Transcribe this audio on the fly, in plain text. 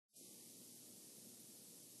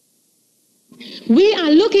We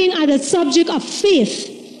are looking at the subject of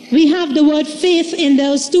faith. We have the word faith in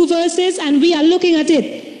those two verses, and we are looking at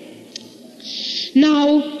it.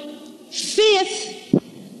 Now, faith,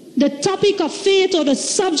 the topic of faith or the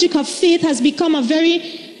subject of faith has become a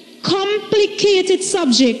very complicated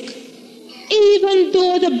subject, even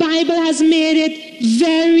though the Bible has made it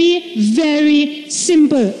very, very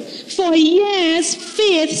simple. For years,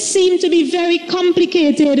 faith seemed to be very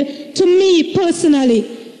complicated to me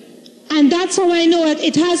personally. And that's how I know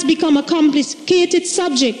it has become a complicated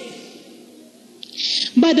subject.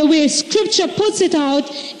 But the way Scripture puts it out,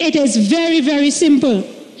 it is very, very simple.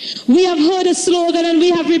 We have heard a slogan and we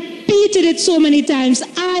have repeated it so many times.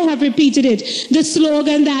 I have repeated it. The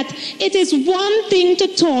slogan that it is one thing to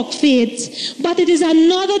talk faith, but it is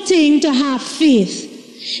another thing to have faith.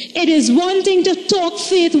 It is one thing to talk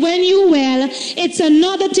faith when you're well. It's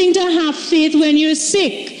another thing to have faith when you're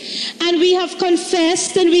sick. And we have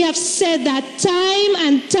confessed and we have said that time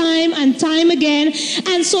and time and time again.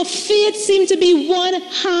 And so faith seems to be one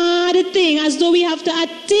hard thing, as though we have to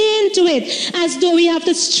attain to it, as though we have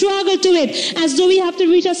to struggle to it, as though we have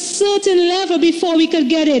to reach a certain level before we could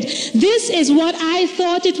get it. This is what I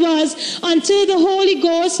thought it was until the Holy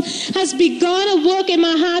Ghost has begun a work in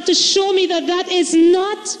my heart to show me that that is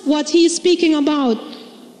not what he's speaking about.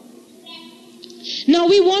 Now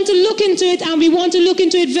we want to look into it, and we want to look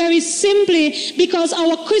into it very simply because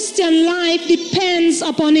our Christian life depends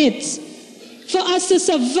upon it. For us to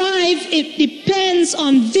survive, it depends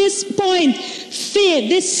on this point, faith,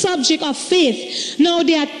 this subject of faith. Now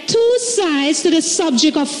there are two sides to the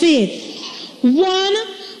subject of faith. One,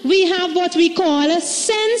 we have what we call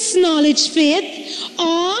sense knowledge faith,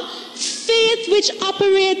 or faith which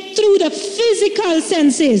operates through the physical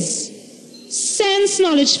senses. Sense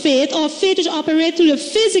knowledge faith, or faith which operates through the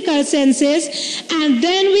physical senses. And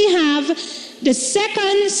then we have the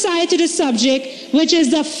second side to the subject, which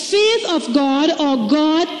is the faith of God, or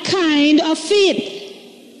God kind of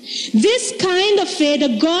faith. This kind of faith,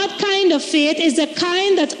 the God kind of faith, is the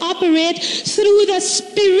kind that operates through the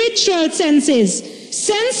spiritual senses.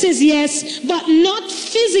 Senses, yes, but not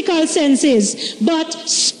physical senses, but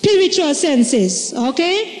spiritual senses.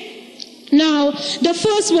 Okay? Now, the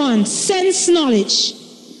first one, sense knowledge.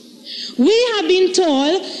 We have been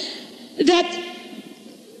told that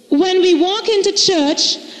when we walk into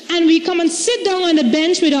church and we come and sit down on the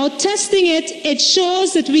bench without testing it, it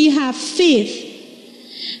shows that we have faith.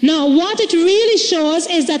 Now, what it really shows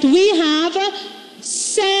is that we have a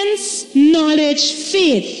sense knowledge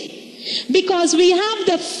faith. Because we have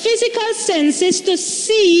the physical senses to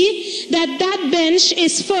see that that bench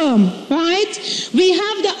is firm, right? We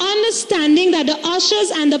have the understanding that the ushers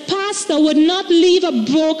and the pastor would not leave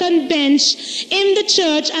a broken bench in the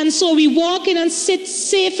church, and so we walk in and sit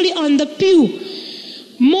safely on the pew.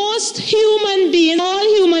 Most human beings,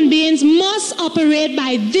 all human beings must operate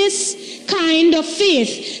by this kind of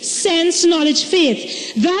faith, sense knowledge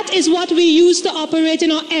faith. That is what we use to operate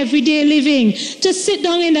in our everyday living. To sit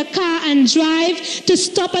down in the car and drive, to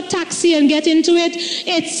stop a taxi and get into it.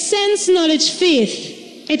 It's sense knowledge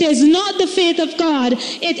faith. It is not the faith of God.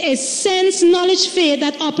 It is sense knowledge faith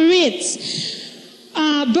that operates.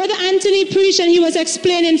 Brother Anthony preached and he was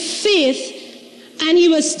explaining faith. And he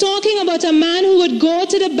was talking about a man who would go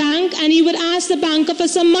to the bank and he would ask the banker for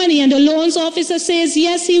some money, and the loans officer says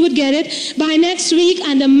yes, he would get it by next week,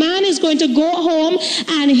 and the man is going to go home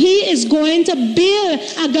and he is going to build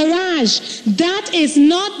a garage. That is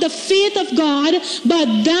not the faith of God, but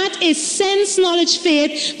that is sense knowledge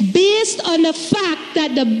faith based on the fact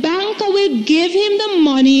that the banker will give him the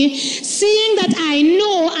money, seeing that I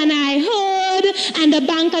know and I heard and the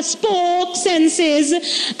banker spoke senses.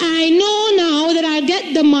 I know now that I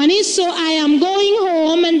get the money, so I am going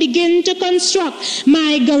home and begin to construct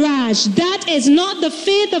my garage. That is not the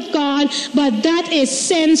faith of God, but that is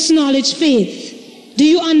sense knowledge faith. Do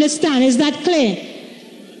you understand? Is that clear?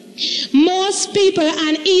 Most people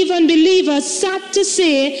and even believers, sad to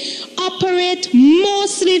say, operate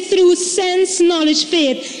mostly through sense knowledge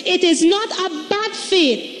faith. It is not a bad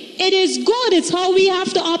faith. It is good. It's how we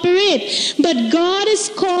have to operate. But God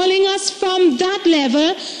is calling us from that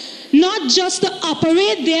level, not just to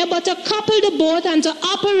operate there, but to couple the both and to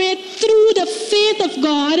operate through the faith of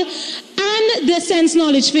God and the sense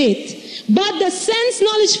knowledge faith. But the sense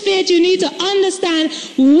knowledge faith, you need to understand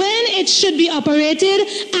when it should be operated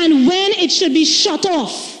and when it should be shut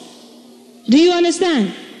off. Do you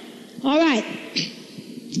understand? All right.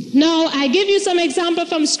 Now, I give you some example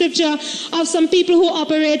from scripture of some people who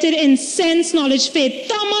operated in sense knowledge faith.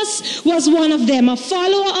 Thomas was one of them, a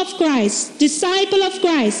follower of Christ, disciple of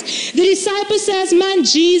Christ. The disciple says, man,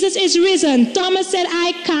 Jesus is risen. Thomas said,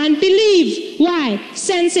 I can't believe. Why?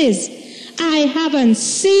 Senses. I haven't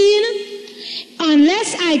seen,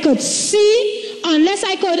 unless I could see,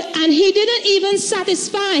 and he didn't even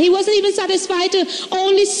satisfy. He wasn't even satisfied to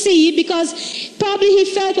only see, because probably he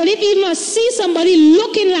felt, well, if he must see somebody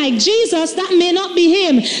looking like Jesus, that may not be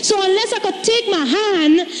him. So unless I could take my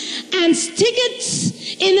hand and stick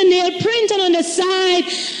it in the nail print and on the side,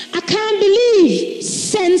 I can't believe.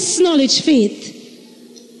 Sense knowledge faith.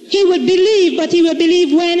 He would believe, but he would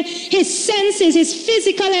believe when his senses, his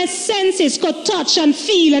physical senses could touch and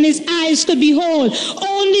feel and his eyes could behold.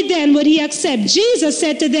 Only then would he accept. Jesus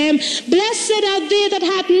said to them, blessed are they that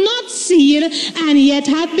have not seen and yet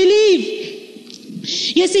have believed.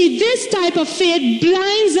 You see, this type of faith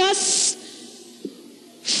blinds us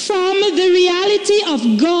from the reality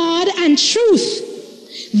of God and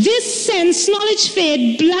truth. This sense knowledge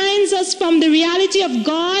faith blinds us from the reality of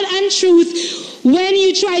God and truth. When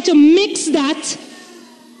you try to mix that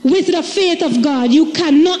with the faith of God, you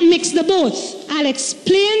cannot mix the both. I'll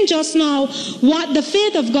explain just now what the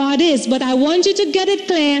faith of God is, but I want you to get it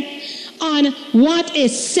clear on what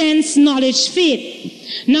is sense knowledge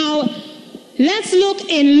faith. Now, let's look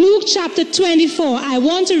in Luke chapter 24. I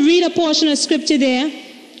want to read a portion of scripture there.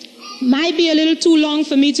 Might be a little too long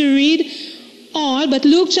for me to read all, but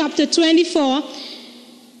Luke chapter 24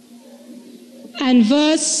 and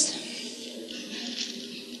verse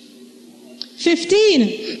 15.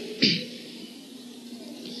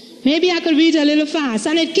 Maybe I could read a little fast.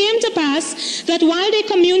 And it came to pass that while they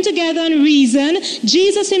communed together and reasoned,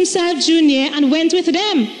 Jesus himself drew near and went with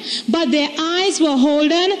them. But their eyes were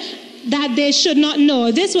holden that they should not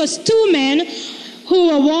know. This was two men who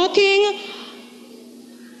were walking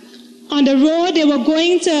on the road. They were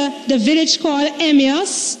going to the village called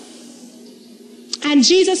Emmaus. And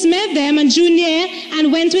Jesus met them and drew near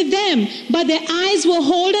and went with them. But their eyes were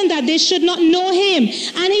holden that they should not know him.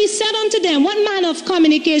 And he said unto them, what manner of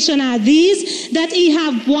communication are these that ye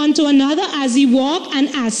have one to another as ye walk and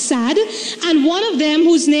as sad? And one of them,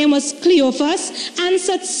 whose name was Cleophas,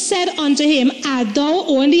 answered, said unto him, art thou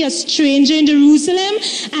only a stranger in Jerusalem?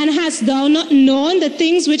 And hast thou not known the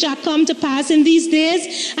things which are come to pass in these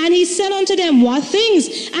days? And he said unto them, what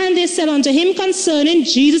things? And they said unto him concerning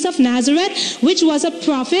Jesus of Nazareth, which was a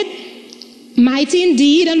prophet, mighty in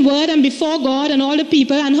deed and word and before God and all the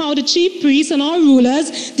people, and how the chief priests and all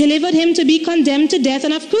rulers delivered him to be condemned to death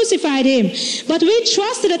and have crucified him. But we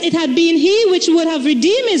trusted that it had been he which would have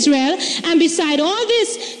redeemed Israel, and beside all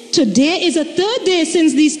this, today is the third day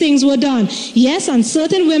since these things were done. Yes, and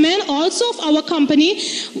certain women also of our company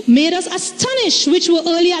made us astonished, which were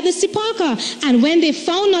early at the sepulchre. And when they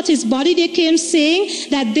found not his body, they came saying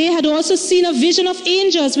that they had also seen a vision of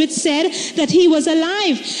angels, which said that he was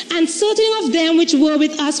alive. And certain of them which were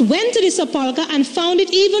with us went to the sepulchre and found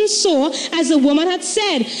it even so as the woman had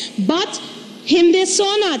said. But him they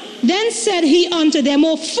saw not. Then said he unto them,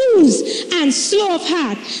 O fools and slow of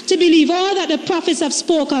heart, to believe all that the prophets have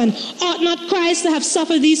spoken. Ought not Christ to have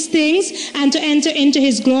suffered these things and to enter into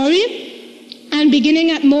his glory? And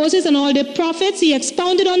beginning at Moses and all the prophets, he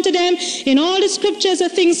expounded unto them in all the scriptures the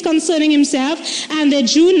things concerning himself. And they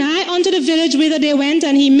drew nigh unto the village whither they went,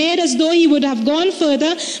 and he made as though he would have gone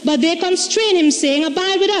further, but they constrained him, saying,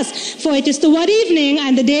 abide with us, for it is toward evening,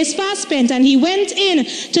 and the day is fast spent. And he went in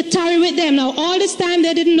to tarry with them. Now all this time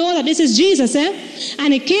they didn't know that this is Jesus.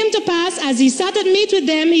 And it came to pass, as he sat at meat with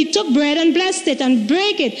them, he took bread and blessed it and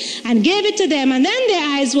brake it and gave it to them. And then their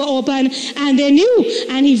eyes were opened, and they knew,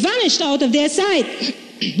 and he vanished out of their sight.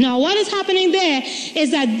 Now what is happening there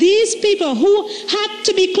is that these people who had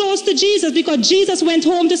to be close to Jesus, because Jesus went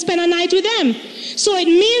home to spend a night with them. So it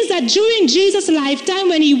means that during Jesus' lifetime,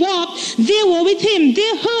 when he walked, they were with him.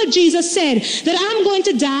 They heard Jesus said that I'm going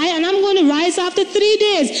to die and I'm going to rise after 3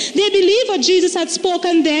 days. They believed what Jesus had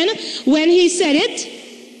spoken then when he said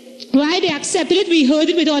it. Right? They accepted it. We heard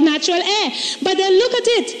it with our natural ear. But then look at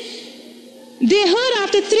it. They heard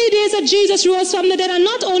after 3 days that Jesus rose from the dead, and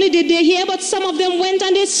not only did they hear, but some of them went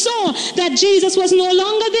and they saw that Jesus was no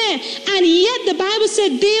longer there. And yet the Bible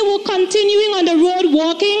said they were continuing on the road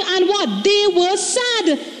walking, and what? They were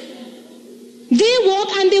sad. They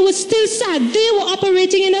walked and they were still sad. They were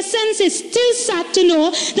operating in the senses, still sad to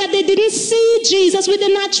know that they didn't see Jesus with the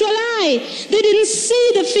natural eye. They didn't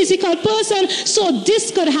see the physical person. So this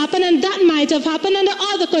could happen and that might have happened and the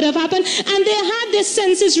other could have happened. And they had their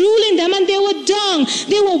senses ruling them and they were down.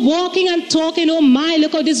 They were walking and talking, oh my,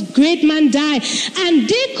 look how this great man died. And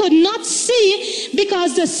they could not see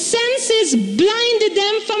because the senses blinded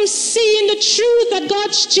them from seeing the truth that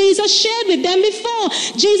Jesus shared with them before.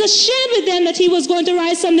 Jesus shared with them that he was going to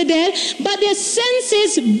rise from the dead, but their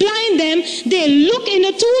senses blind them. They look in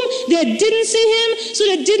the tomb, they didn't see him, so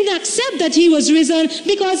they didn't accept that he was risen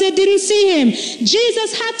because they didn't see him.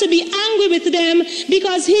 Jesus had to be angry with them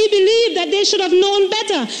because he believed that they should have known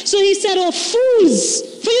better. So he said, oh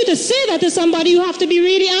fools. For you to say that to somebody, you have to be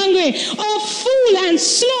really angry. Oh, fool and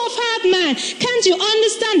slow of heart, man. Can't you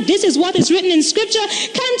understand this is what is written in Scripture?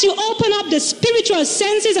 Can't you open up the spiritual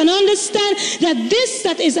senses and understand that this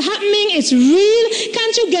that is happening is real?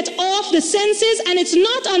 Can't you get off the senses? And it's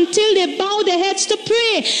not until they bow their heads to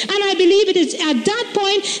pray. And I believe it is at that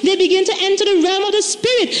point they begin to enter the realm of the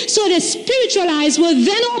Spirit. So their spiritual eyes were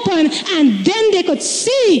then open and then they could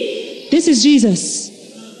see this is Jesus.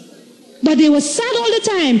 But they were sad all the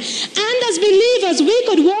time. And as believers, we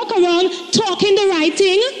could walk around talking the right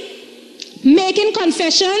thing, making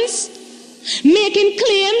confessions, making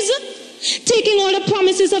claims, taking all the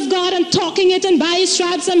promises of God and talking it, and by his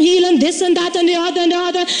stripes I'm healed and this and that and the other and the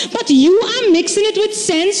other. But you are mixing it with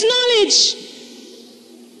sense knowledge.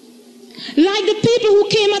 Like the people who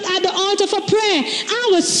came at the altar for prayer. I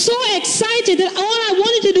was so excited that all I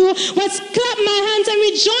wanted to do was clap my hands and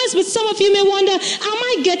rejoice. But some of you may wonder, am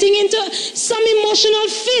I getting into some emotional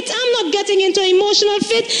fit? I'm not getting into emotional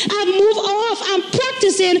fit. I've moved off. I'm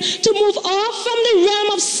practicing to move off from the realm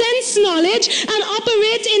of sense knowledge and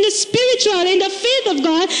operate in the spiritual, in the faith of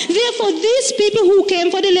God. Therefore, these people who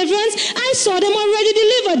came for deliverance, I saw them already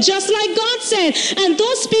delivered, just like God said. And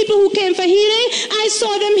those people who came for healing, I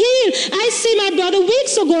saw them healed. I see my brother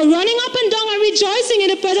weeks ago running up and down and rejoicing in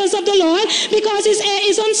the presence of the Lord because his hair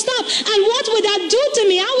is unstopped. And what would that do to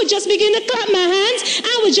me? I would just begin to clap my hands.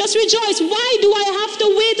 I would just rejoice. Why do I have to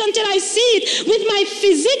wait until I see it with my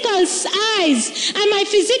physical eyes and my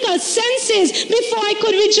physical senses before I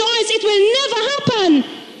could rejoice? It will never happen.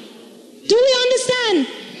 Do we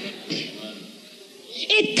understand?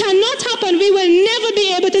 It cannot happen. We will never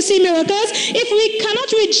be able to see miracles if we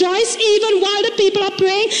cannot rejoice even while the people are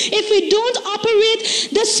praying, if we don't operate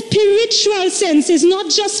the spiritual senses, not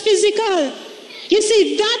just physical. You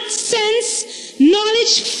see, that sense,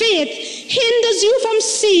 knowledge, faith hinders you from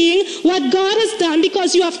seeing what God has done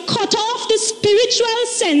because you have cut off the spiritual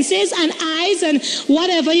senses and eyes and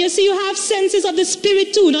whatever. You see, you have senses of the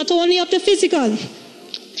spirit too, not only of the physical.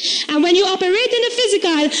 And when you operate in the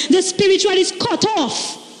physical, the spiritual is cut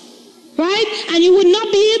off. Right? And you would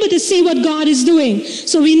not be able to see what God is doing.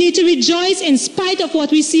 So we need to rejoice in spite of what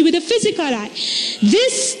we see with the physical eye.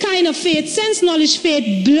 This kind of faith, sense knowledge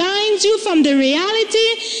faith, blinds you from the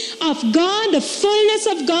reality of God, the fullness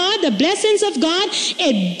of God, the blessings of God.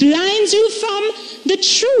 It blinds you from the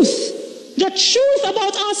truth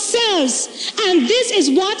about ourselves. And this is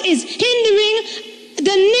what is hindering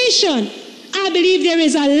the nation. I believe there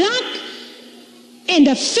is a lack in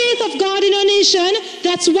the faith of God in our nation.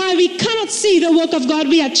 That's why we cannot see the work of God.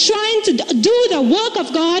 We are trying to do the work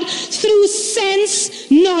of God through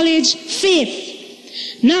sense, knowledge,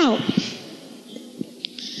 faith. Now,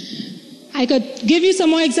 I could give you some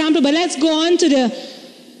more examples, but let's go on to the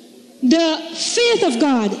faith of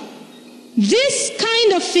God. This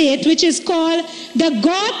kind of faith, which is called the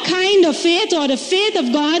God kind of faith or the faith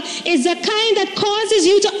of God, is the kind that causes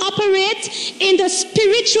you to operate in the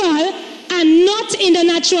spiritual and not in the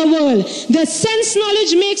natural world. The sense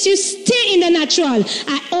knowledge makes you stay in the natural.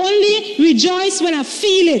 I only rejoice when I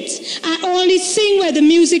feel it. I only sing where the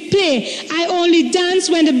music plays. I only dance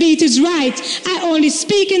when the beat is right. I only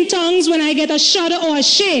speak in tongues when I get a shudder or a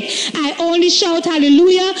shake. I only shout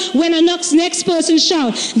hallelujah when a next person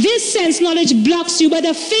shouts. This sense knowledge blocks you, but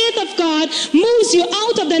the faith of God moves you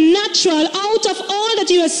out of the natural, out of all that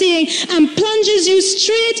you are seeing, and plunges you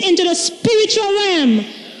straight into the spiritual realm.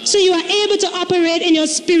 So you are able to operate in your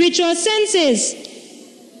spiritual senses.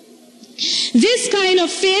 This kind of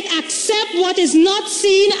faith accepts what is not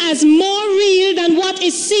seen as more real than what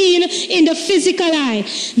is seen in the physical eye.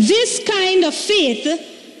 This kind of faith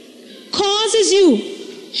causes you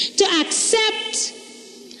to accept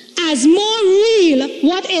as more real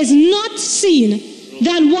what is not seen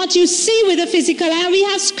than what you see with the physical eye. We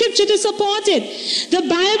have scripture to support it. The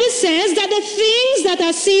Bible says that the things that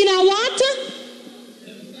are seen are what?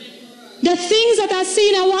 The things that are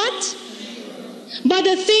seen are what? But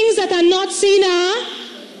the things that are not seen are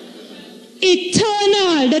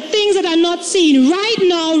eternal. The things that are not seen. Right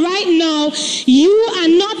now, you are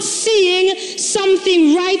not seeing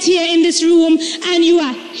something right here in this room, and you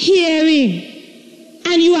are hearing.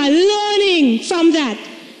 And you are learning from that.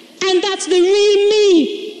 And that's the real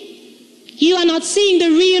me. You are not seeing the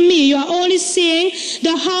real me. You are only seeing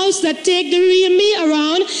the house that take the real me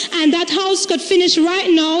around, and that house could finish right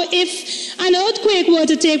now if an earthquake were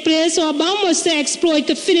to take place or a bomb was to explode. It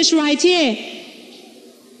could finish right here.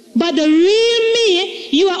 But the real me,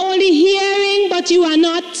 you are only hearing, but you are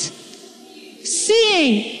not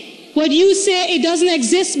seeing. Would you say it doesn't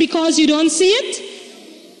exist because you don't see it?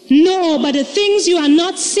 No, but the things you are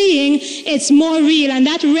not seeing, it's more real. And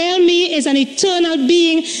that real me is an eternal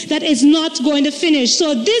being that is not going to finish.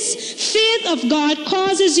 So this faith of God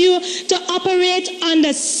causes you to operate on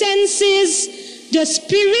the senses, the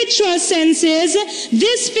spiritual senses.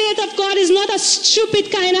 This faith of God is not a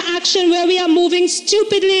stupid kind of action where we are moving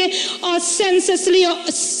stupidly or senselessly or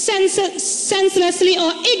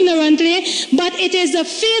ignorantly, but it is the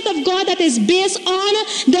faith of God that is based on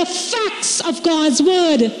the facts of God's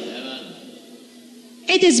word.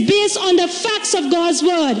 It is based on the facts of God's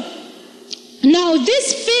word. Now,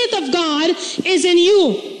 this faith of God is in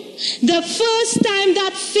you. The first time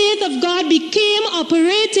that faith of God became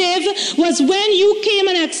operative was when you came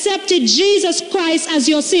and accepted Jesus Christ as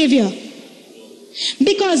your Savior.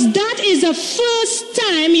 Because that is the first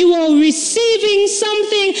time you are receiving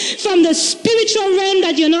something from the spiritual realm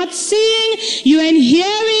that you're not seeing, you ain't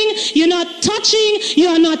hearing, you're not touching,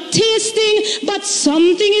 you're not tasting, but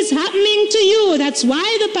something is happening to you. That's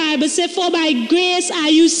why the Bible says, for by grace are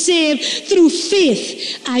you saved through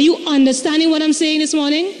faith. Are you understanding what I'm saying this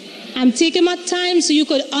morning? I'm taking my time so you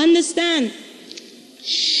could understand.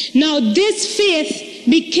 Now, this faith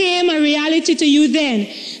became a reality to you then.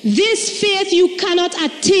 This faith you cannot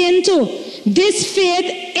attain to. This faith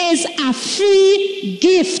is a free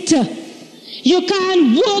gift. You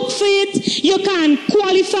can't work for it. You can't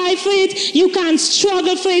qualify for it. You can't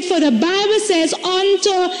struggle for it. For the Bible says,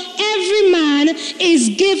 unto every man is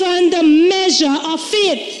given the measure of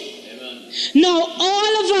faith. Amen. Now,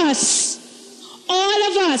 all of us,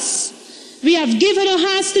 we have given our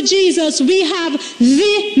hearts to Jesus. We have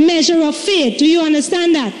the measure of faith. Do you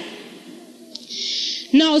understand that?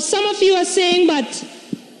 Now, some of you are saying, but,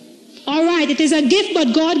 all right, it is a gift,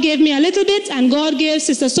 but God gave me a little bit, and God gave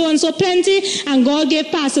sister so-and-so plenty, and God gave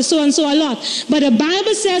pastor so-and-so a lot. But the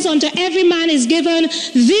Bible says, unto every man is given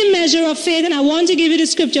the measure of faith. And I want to give you the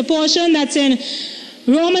scripture portion that's in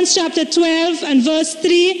Romans chapter 12 and verse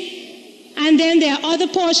 3. And then there are other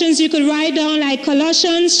portions you could write down, like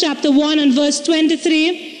Colossians chapter 1 and verse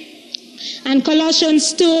 23, and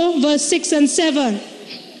Colossians 2 verse 6 and 7.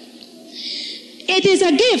 It is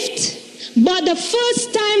a gift, but the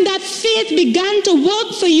first time that faith began to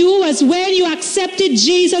work for you was when you accepted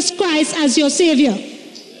Jesus Christ as your Savior.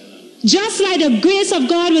 Just like the grace of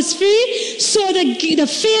God was free, so the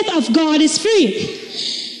faith of God is free.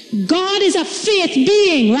 God is a faith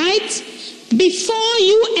being, right? Before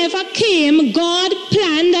you ever came, God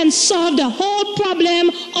planned and solved the whole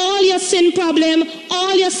problem, all your sin problem,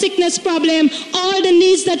 all your sickness problem, all the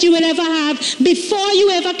needs that you will ever have. Before you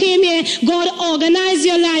ever came here, God organized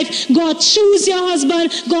your life. God chose your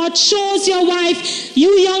husband. God chose your wife.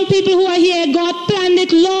 You young people who are here, God planned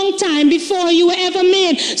it long time before you were ever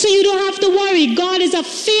made. So you don't have to worry. God is a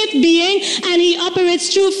faith being, and He operates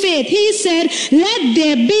through faith. He said, let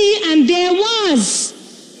there be, and there was.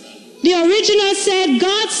 The original said,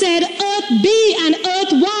 God said, earth be, and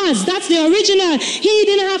earth was. That's the original. He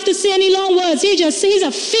didn't have to say any long words. He's a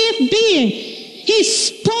faith being. He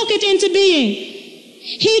spoke it into being.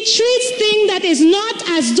 He treats things that is not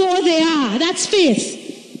as though they are. That's faith.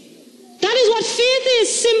 That is what faith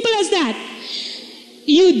is. Simple as that.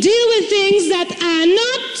 You deal with things that are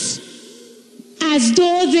not as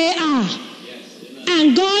though they are.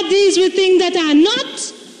 And God deals with things that are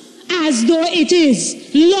not as though it is.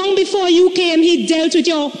 Long before you came, He dealt with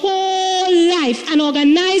your whole life and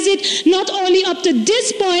organized it not only up to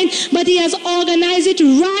this point, but He has organized it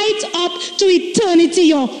right up to eternity.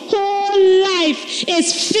 Your whole life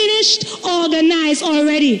is finished, organized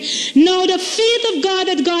already. Now the faith of God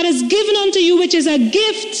that God has given unto you, which is a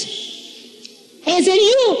gift, is in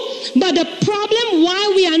you. But the problem why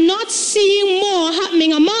we are not seeing more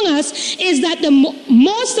happening among us is that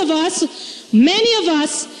many of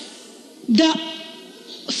us, the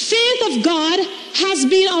faith of God has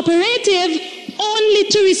been operative only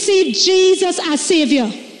to receive Jesus as Savior.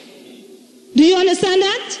 Do you understand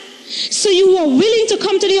that? So you were willing to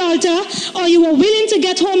come to the altar, or you were willing to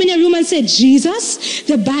get home in your room and say, Jesus,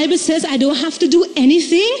 the Bible says I don't have to do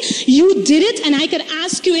anything. You did it, and I could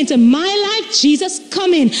ask you into my life. Jesus,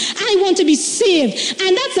 come in. I want to be saved.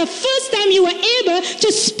 And that's the first time you were able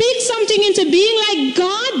to speak something into being like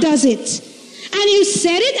God does it. And you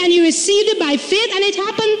said it, and you received it by faith, and it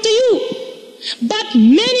happened to you. But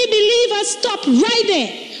many believers stop right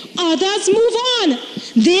there. Others move on.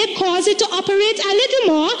 They cause it to operate a little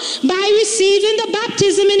more by receiving the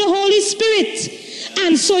baptism in the Holy Spirit.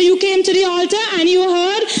 And so you came to the altar and you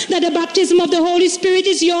heard that the baptism of the Holy Spirit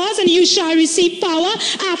is yours, and you shall receive power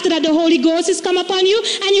after that the Holy Ghost has come upon you.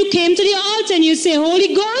 And you came to the altar and you say,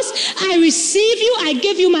 Holy Ghost, I receive you. I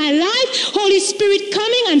give you my life. Holy Spirit,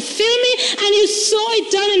 coming and fill me. And you saw it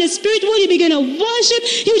done in the spirit world. You begin to worship.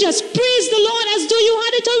 You just praise the Lord as though you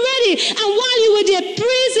had it already. And while you were there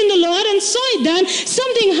praising the Lord and saw it done,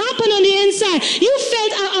 something happened on the inside. You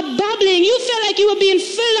felt a bubbling. You felt like you were being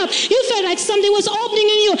filled up. You felt like something was opening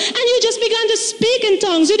in you, and you just began to speak in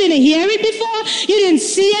tongues. You didn't hear it before. You didn't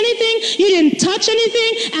see anything. You didn't touch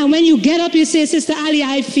anything. And when you get up, you say, Sister Ali,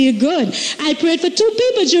 I feel good. I prayed for 2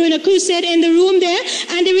 people during a crusade in the room there,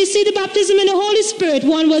 and they received the baptism in the Holy Spirit.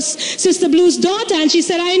 One was Sister Blue's daughter, and she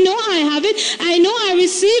said, I know I have it. I know I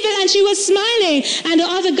received it. And she was smiling. And the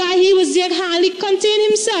other guy, he was there, hardly contained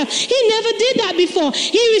himself. He never did that before.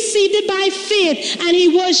 He received it by faith, and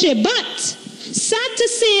he worshiped. But sad to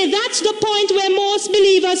say, that's the point where most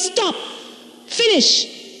believers stop. Finish.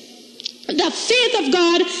 The faith of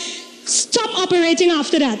God stop operating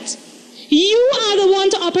after that. You are the one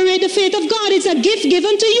to operate the faith of God. It's a gift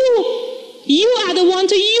given to you. You are the one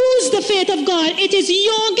to use the faith of God. It is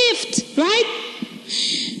your gift, right?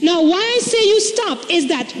 Now, why I say you stop is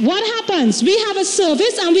that what happens? We have a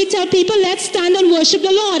service and we tell people, let's stand and worship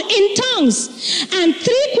the Lord in tongues. And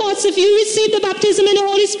 3/4 of you receive the baptism in the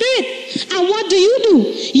Holy Spirit. And what do?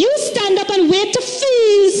 You stand up and wait to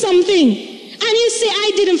feel something. And you say,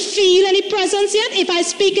 I didn't feel any presence yet. If I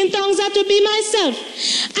speak in tongues, that would be myself.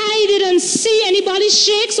 I didn't see anybody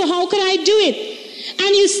shake, so how could I do it?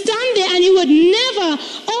 And you stand there and you would never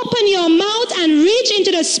open your mouth and reach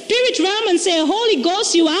into the spirit realm and say, Holy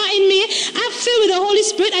Ghost, you are in me. I'm filled with the Holy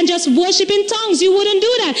Spirit, and just worship in tongues. You wouldn't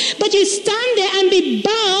do that. But you stand there and be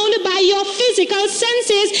bound by your physical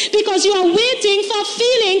senses because you are waiting for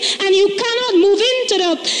feeling, and you cannot move into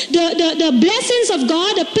the blessings of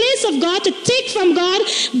God, the place of God, to take from God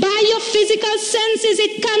by your physical senses.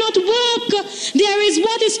 It cannot work. There is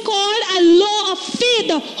what is called a law of faith.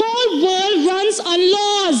 The whole world runs on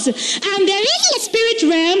laws, and there is in the spirit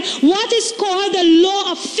realm what is called the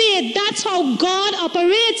law of faith. That's how God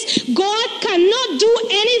operates. God cannot do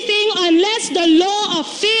anything unless the law of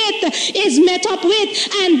faith is met up with,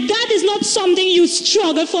 and that is not something you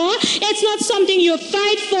struggle for. It's not something you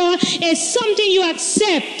fight for. It's something you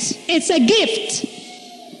accept. It's a gift.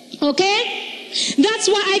 Okay? That's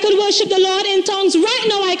why I could worship the Lord in tongues. Right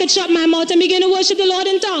now I could shut my mouth and begin to worship the Lord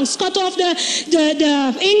in tongues. Cut off the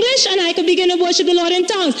English, and I could begin to worship the Lord in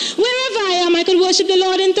tongues. Wherever I am, I could worship the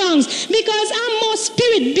Lord in tongues. Because I'm more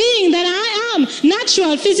spirit being than I am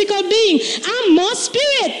natural, physical being. I'm more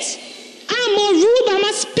spirit. I'm more ruled by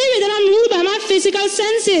my spirit than I'm ruled by my physical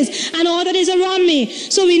senses and all that is around me.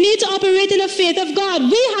 So we need to operate in the faith of God.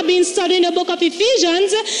 We have been studying the book of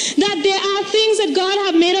Ephesians, that there are things that God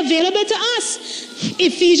have made available to us.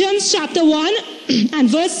 Ephesians chapter 1 and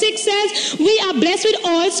verse 6 says, we are blessed with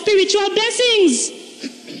all spiritual blessings.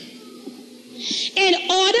 In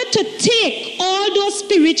order to take all those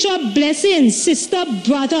spiritual blessings, sister,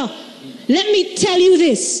 brother, let me tell you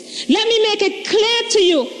this. Let me make it clear to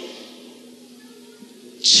you.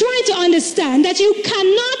 Try to understand that you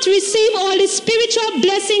cannot receive all the spiritual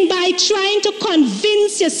blessing by trying to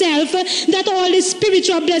convince yourself that all the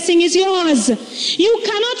spiritual blessing is yours. You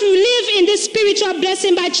cannot live in this spiritual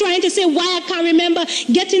blessing by trying to say, why I can't remember,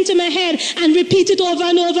 get into my head and repeat it over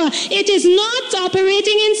and over. It is not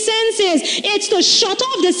operating in senses. It's to shut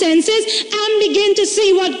off the senses and begin to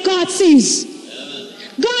see what God sees.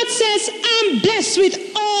 God says, I'm blessed with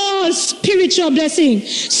all spiritual blessing.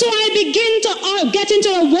 So I begin to get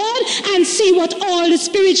into the word and see what all the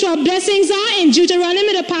spiritual blessings are. In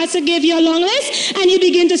Deuteronomy, the pastor gave you a long list, and you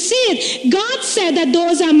begin to see it. God said that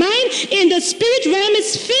those are mine. In the spirit realm,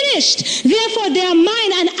 it's finished. Therefore, they are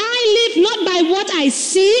mine, and I live not by what I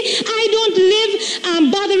see. I don't live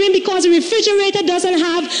bothering because the refrigerator doesn't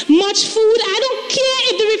have much food. I don't care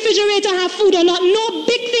if the refrigerator have food or not. No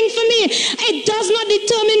big thing for me. It does not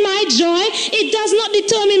determine my joy. It does not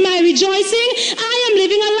determine my rejoicing. I am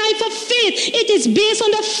living a life of faith. It is based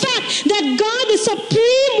on the fact that God, the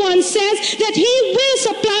Supreme One, says that He will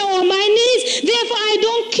supply all my needs. Therefore, I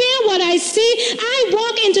don't care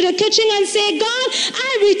into the kitchen and say, God,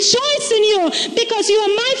 I rejoice in you because you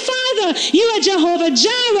are my Father. You are Jehovah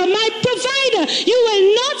Jireh, my provider. You will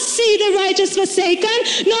not see the righteous forsaken,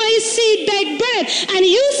 nor his seed beg bread. And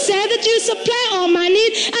you said that you supply all my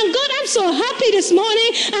need. And God, I'm so happy this morning.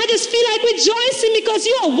 I just feel like rejoicing because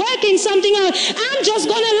you are working something out. I'm just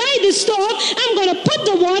going to light the stove. I'm going to put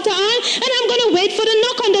the water on, and I'm going to wait for the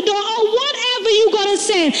knock on the door or whatever you're going to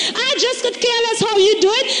send. I just could care less how you do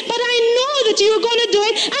it, but I know that you're going to do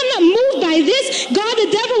it. I'm not moved by this. God, the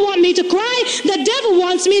devil wants me to cry. The devil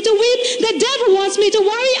wants me to weep. The devil wants me to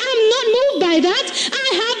worry. I'm not moved by that. I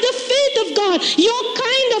have the faith of God, your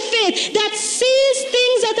kind of faith that sees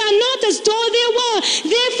things that are not as though they were.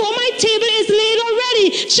 Therefore, my table is laid already.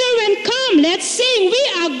 Children, come, let's sing. We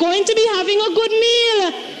are going to be having a good meal.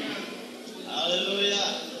 Hallelujah.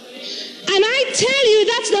 And I tell you,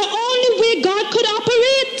 that's the only way God could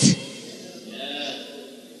operate.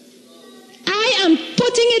 I am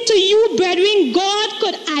putting it to you, brethren. God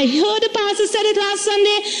could, I heard the pastor said it last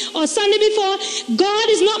Sunday or Sunday before, God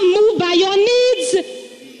is not moved by your needs.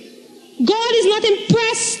 God is not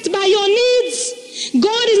impressed by your needs.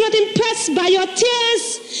 God is not impressed by your tears.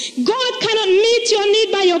 God cannot meet your need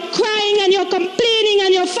by your crying and your complaining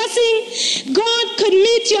and your fussing. God could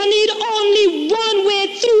meet your need only one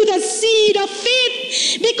way, through the seed of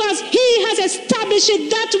faith, because he has established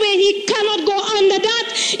it that way. He cannot go under that.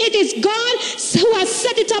 It is God who has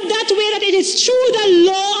set it up that way, that it is through the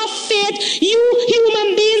law of faith you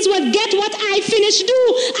human beings will get what I finish do.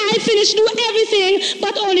 I finish do everything,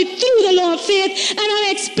 but only through the law of faith. And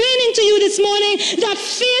I'm explaining to you this morning that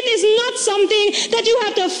faith is not something that you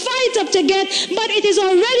have to fight up to get, but it is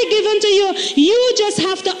already given to you. You just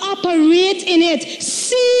have to operate in it.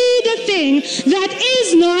 See the thing that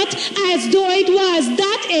is not as though it was.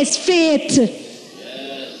 That is faith.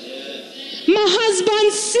 My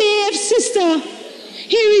husband saved, sister.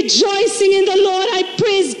 He rejoicing in the Lord. I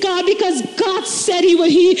praise God because God said he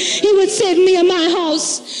would save me and my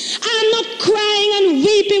house. I'm not crying and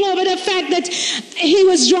weeping over the fact that he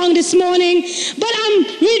was drunk this morning, but I'm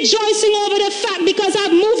rejoicing over the fact because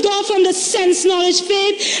I've moved on from the sense knowledge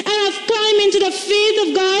faith and I've climbed into the faith of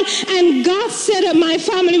God, and God said that my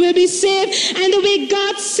family will be saved. And the way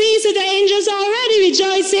God sees it, the angels are already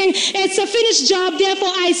rejoicing. It's a finished job,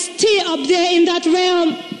 therefore I stay up there in that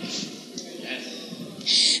realm.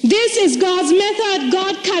 This is God's method.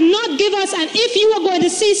 God cannot give us, and if you are going to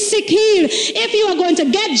see sick healed, if you are going to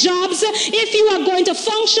get jobs, if you are going to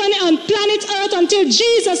function on planet Earth until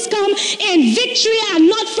Jesus comes in victory and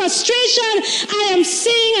not frustration, I am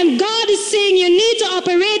saying, and God is saying, you need to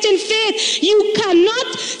operate in faith. You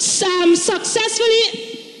cannot successfully.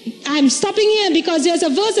 I'm stopping here because there's a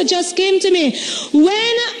verse that just came to me.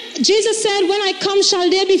 When Jesus said, when I come, shall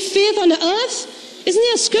there be faith on the earth? Isn't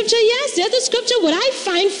there a scripture? Yes, there's a scripture. Would I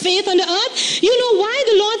find faith on the earth? You know why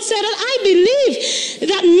the Lord said that? I believe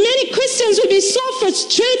that many Christians will be so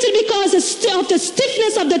frustrated because of the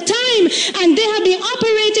stiffness of the time, and they have been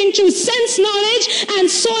operating through sense knowledge, and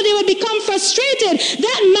so they will become frustrated.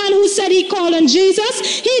 That man who said he called on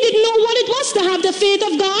Jesus, he didn't know what it was to have the faith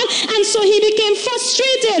of God, and so he became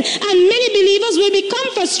frustrated. And many believers will become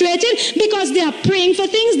frustrated because they are praying for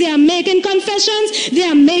things, they are making confessions, they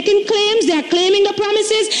are making claims, they are claiming the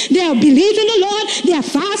promises, they are believing the Lord, they are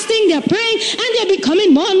fasting, they are praying, and they are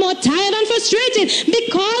becoming more and more tired and frustrated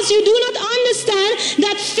because you do not understand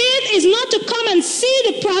that faith is not to come and see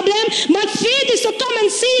the problem, but faith is to come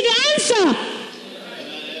and see the answer.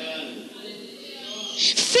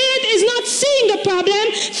 Faith is not seeing the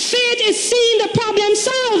problem, faith is seeing the problem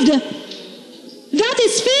solved. That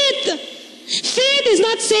is faith. Faith is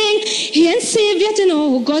not saying, he ain't saved yet,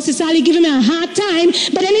 oh, God, Sister Ali giving me a hard time,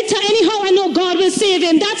 but anyhow I know God will save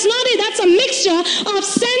him. That's not it. That's a mixture of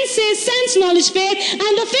sense knowledge, faith,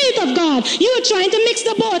 and the faith of God. You are trying to mix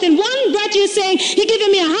the both. In one breath you're saying, he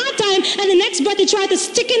giving me a hard time, and the next breath you try to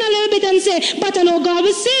stick in a little bit and say, but I know God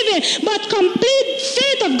will save him. But complete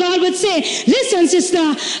faith of God would say, listen, sister,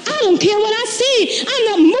 I don't care what I see. I'm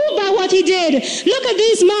not moved by what he did. Look at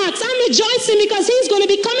these marks. I'm rejoicing because he's going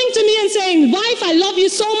to be coming to me and saying, wife, I love you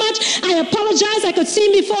so much. I apologize. I could see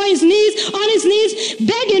him before his knees, on his knees,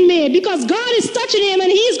 begging me because God is touching him and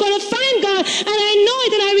he's going to find God. And I know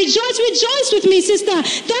it and I rejoice. Rejoice with me, sister.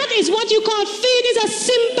 That is what you call faith. Is a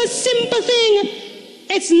simple thing.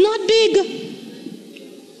 It's not big.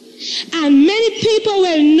 And many people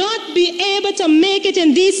will not be able to make it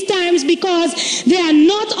in these times because they are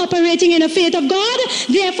not operating in the faith of God.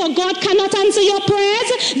 Therefore, God cannot answer your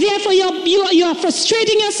prayers. Therefore, you are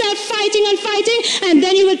frustrating yourself, fighting and fighting, and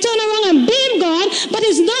then you will turn around and blame God. But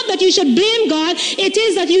it's not that you should blame God. It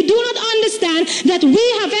is that you do not understand that we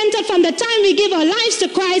have entered from the time we give our lives to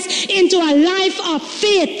Christ into a life of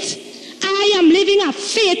faith. I am living a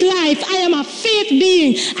faith life. I am a faith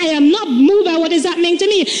being. I am not moved by what is happening to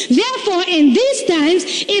me. Therefore, in these times,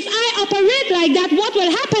 if I operate like that, what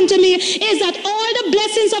will happen to me is that all the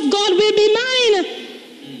blessings of God will be mine.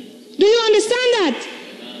 Do you understand that?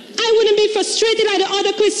 I wouldn't be frustrated like the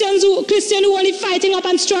other Christians who only fighting up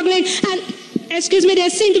and struggling and excuse me, they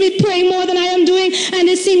seem to be praying more than I am doing, and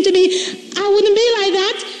they seem to be, I wouldn't be like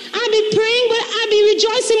that. I'd be praying, but I'd be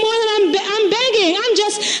rejoicing more than I'm begging. I'm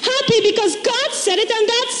just happy because God said it, and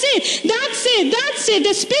that's it. That's it. That's it.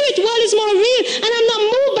 The spirit world is more real, and I'm not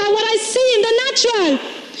moved by what I see in the natural.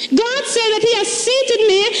 God said that he has seated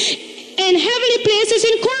me in heavenly places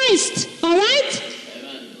in Christ. All right?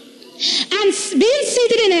 And being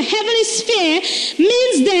seated in a heavenly sphere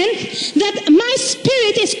means then that my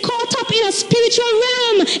spirit is caught up in a spiritual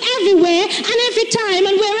realm everywhere and every time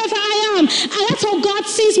and wherever I am. And that's how God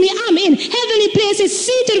sees me. I'm in heavenly places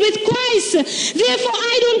seated with Christ. Therefore,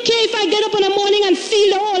 I don't care if I get up in the morning and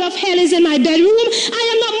feel the whole of hell is in my bedroom. I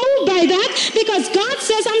am not moved by that because God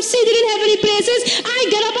says I'm seated in heavenly places. I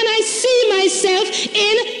get up and I see myself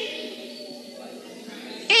in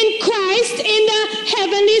Christ in the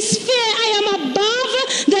heavenly sphere. I am above,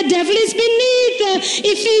 the devil is beneath.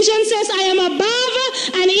 Ephesians says I am above,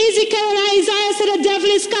 and Ezekiel and Isaiah said the devil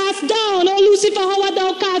is cast down. Oh Lucifer, how art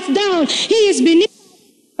thou cast down? He is beneath.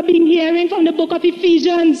 I've been hearing from the book of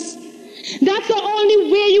Ephesians. That's the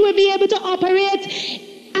only way you will be able to operate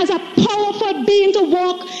as a powerful being to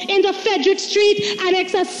walk into Frederick Street and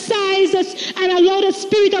exercise and allow the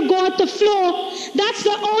Spirit of God to flow. That's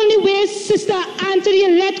the only way Sister Anthony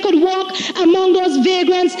and Let could walk among those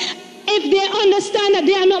vagrants if they understand that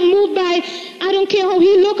they are not moved by, I don't care how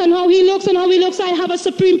he looks and how he looks and how he looks. I have a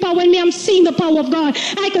supreme power in me. I'm seeing the power of God.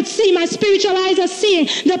 I could see, my spiritual eyes are seeing.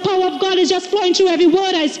 The power of God is just flowing through every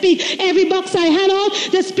word I speak. Every box I hand out,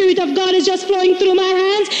 the Spirit of God is just flowing through my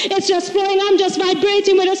hands. It's just flowing. I'm just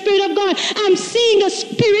vibrating with the Spirit of God. I'm seeing the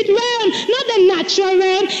spirit realm, not the natural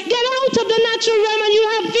realm. Get out of the natural realm and you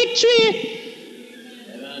have victory.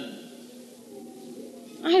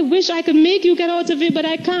 I wish I could make you get out of it, but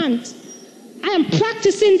I can't. I am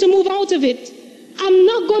practicing to move out of it. I'm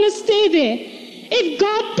not going to stay there. If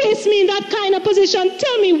God placed me in that kind of position,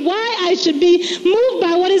 tell me why I should be moved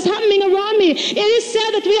by what is happening around me. It is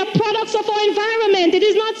said that we are products of our environment. It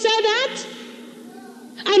is not said that.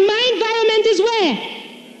 And my environment is where?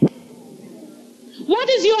 What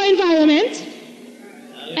is your environment?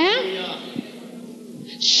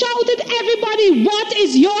 Shout it, everybody. What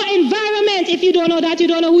is your environment? If you don't know that, you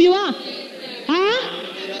don't know who you are.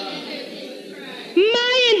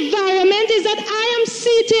 My environment is that I am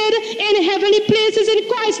seated in heavenly places in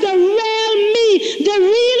Christ. The real me, the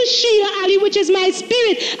real Sheila Ali, which is my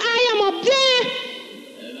spirit. I am up there.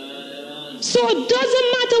 So it doesn't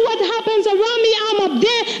matter what happens around me. I'm up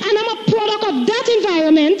there and I'm a product of that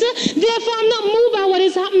environment. Therefore, I'm not moved by what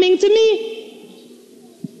is happening to me.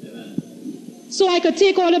 So I could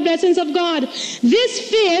take all the blessings of God. This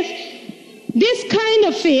faith, this kind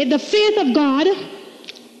of faith, the faith of God,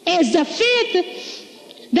 is the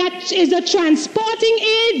faith that is the transporting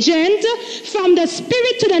agent from the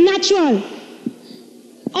spirit to the natural.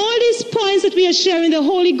 All these points that we are sharing, the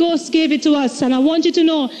Holy Ghost gave it to us. And I want you to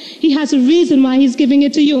know he has a reason why he's giving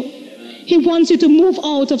it to you. He wants you to move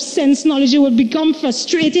out of sense knowledge. You will become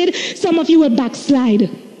frustrated. Some of you will backslide.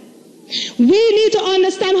 We need to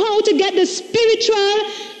understand how to get the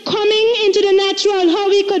spiritual coming into the natural, how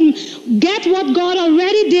we could get what God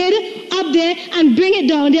already did up there and bring it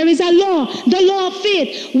down. There is a law, the law of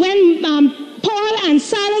faith. When Paul and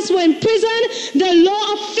Silas were in prison, the law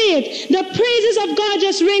of faith, the praises of God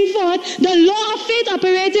just ring forth. The law of faith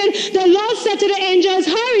operated. The Lord said to the angels,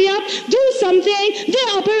 hurry up, do something.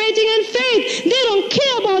 They're operating in faith. They don't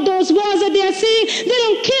care about those wars that they are seeing. They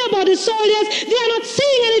don't care about the soldiers. They are not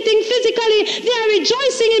seeing anything physically. They are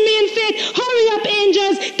rejoicing in me in faith. Hurry up,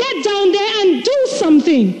 angels, get down there and do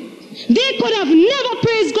something. They could have never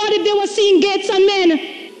praised God if they were seeing gates and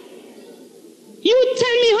men. You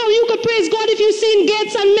tell me how you could praise God if you've seen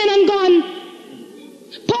gates and men and gone.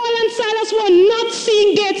 Paul and Silas were not seeing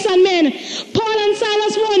gates and men. Paul and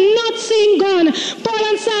Silas were not seeing gone. Paul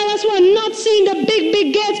and Silas were not seeing the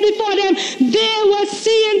big gates before them. They were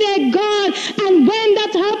seeing their God. And when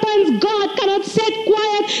that happens, God cannot sit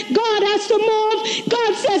quiet. God has to move.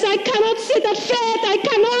 God says, I cannot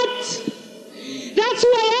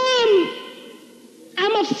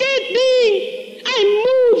a faith being. I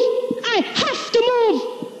move. I have to move.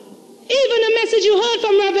 Even the message you heard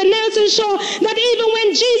from Reverend Nelson show that even when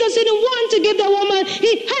Jesus didn't want to give the woman,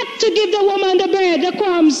 he had to give the woman the bread, the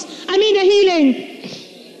crumbs, the healing.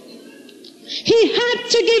 He had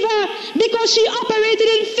to give her because she operated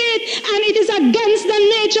in faith, and it is against the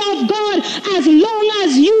nature of God. As long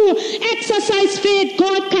as you exercise faith,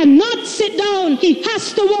 God cannot sit down. He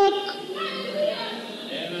has to work.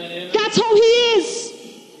 That's how he is.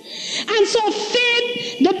 And so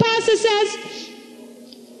faith, the pastor says,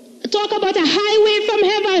 talk about a highway from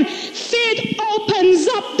heaven. Faith opens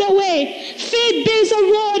up the way. Faith builds a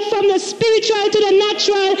road from the spiritual to the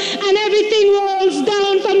natural, and everything rolls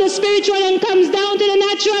down from the spiritual and comes down to the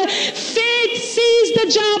natural. Faith sees the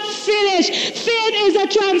job finished. Faith is a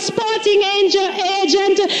transporting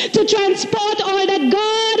agent to transport all that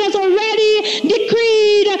God has already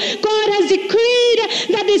decreed. God has decreed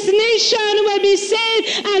that this nation will be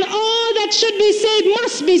saved, and all that should be saved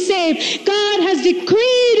must be saved. God has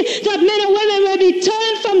decreed that men and women will be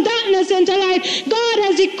turned from darkness into light. God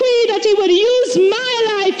has decreed that he would use my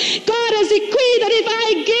life. God has decreed that if I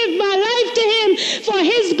give my life to him for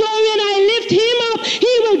his glory and I lift him up,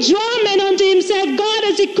 he will draw men unto himself. God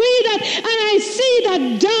has decreed that, and I see that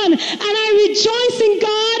done, and I rejoice in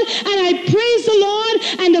God, and I praise the Lord,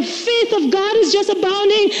 and the faith of God is just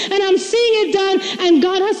abounding, and I'm seeing it done, and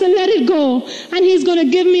God has to let it go, and he's going to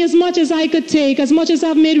give me as much as I could take, as much as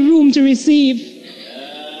I've made room to receive.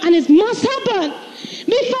 And it must happen.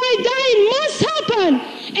 Before I die, it must happen.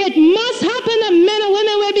 It must happen that men and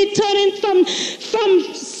women will be turning from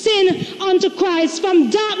sin unto Christ, from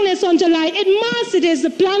darkness unto light. It must. It is the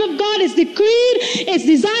plan of God. It's decreed. It's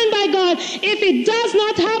designed by God. If it does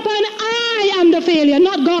not happen, I am the failure,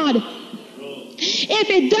 not God. If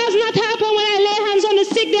it does not happen when I lay hands on the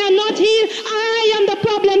sick, they are not healed, I am the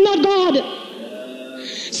problem, not God.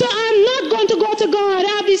 So I'm not going to go to God.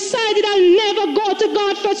 I've decided I'll never go to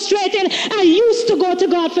God frustrated. I used to go to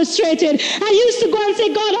God frustrated. I used to go and say,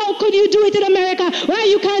 God, how could you do it in America? Why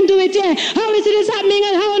you can't do it here? How is it happening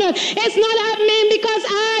and how not? It's not happening because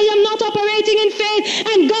I am not operating in faith.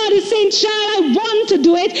 And God is saying, child, I want to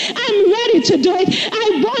do it. I'm ready to do it. I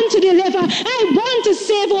want to deliver. I want to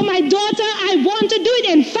save my daughter. I want to do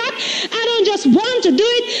it. In fact, I don't just want to do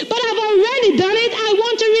it, but I've already done it. I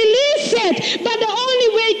want to release it. But the only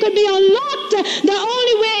way it could be unlocked, the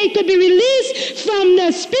only way it could be released from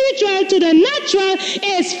the spiritual to the natural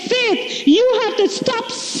is faith. You have to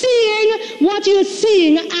stop seeing what you're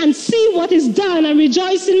seeing and see what is done and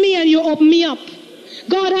rejoice in me, and you open me up.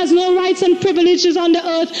 God has no rights and privileges on the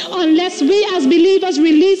earth unless we as believers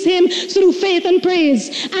release him through faith and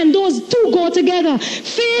praise. And those two go together.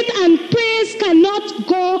 Faith and praise cannot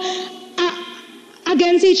go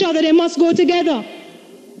against each other. They must go together.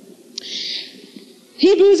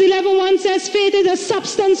 Hebrews 11:1 says, faith is the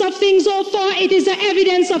substance of things hoped for. It is the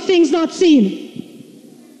evidence of things not seen.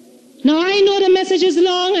 Now, I know the message is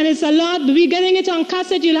long and it's a lot, but we're getting it on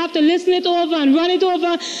cassette. You'll have to listen it over and run it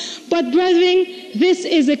over. But, brethren, this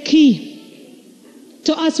is a key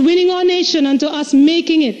to us winning our nation and to us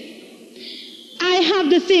making it. I have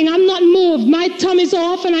the thing. I'm not moved. My thumb is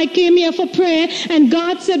off and I came here for prayer. And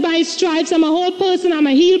God said by his stripes, I'm a whole person. I'm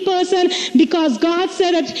a healed person. Because God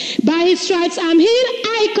said that by his stripes I'm healed.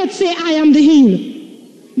 I could say I am the healed.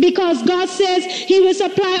 Because God says he will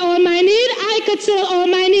supply all my need. I could say all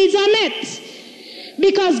my needs are met.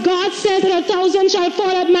 Because God says that 1,000 shall fall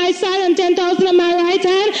at my side and 10,000 at my right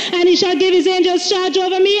hand. And he shall give his angels charge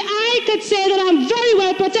over me. I could say that I'm very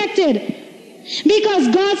well protected. Because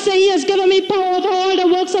God said he has given me power over all the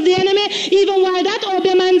works of the enemy. Even while that old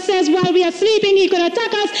man says while we are sleeping he could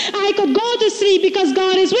attack us, I could go to sleep because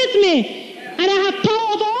God is with me. And I have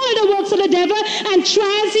power over all the works of the devil, and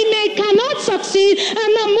trials he made cannot succeed.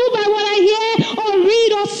 I'm not moved by what I hear or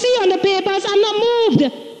read or see on the papers. I'm not moved.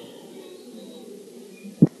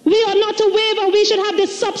 We are not to waver. We should have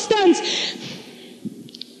this substance.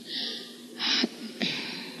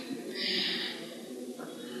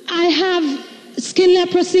 I have skin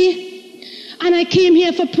leprosy, and I came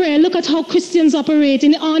here for prayer. Look at how Christians operate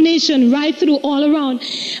in our nation, right through, all around.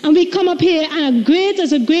 And we come up here, and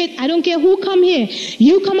I don't care who come here.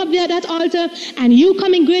 You come up there at that altar, and you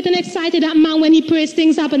come in great and excited. That man, when he prays,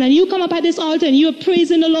 things happen. And you come up at this altar, and you're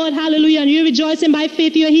praising the Lord, hallelujah, and you're rejoicing by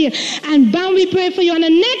faith you're here. And bam, we pray for you. And the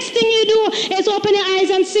next thing you do is open your eyes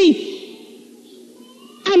and see.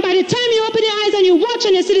 And by the time you open your eyes and you watch church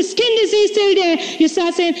and you see the skin disease still there, you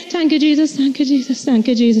start saying, thank you, Jesus, thank you, Jesus, thank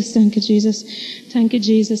you, Jesus, thank you, Jesus, thank you,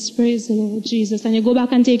 Jesus, praise the Lord, Jesus. And you go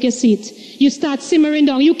back and take your seat. You start simmering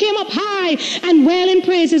down. You came up high and well in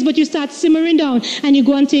praises, but you start simmering down and you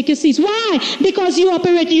go and take your seats. Why? Because you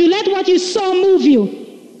let what you saw move you.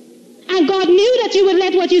 And God knew that you would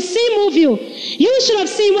let what you see move you. You should have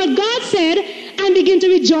seen what God said and begin to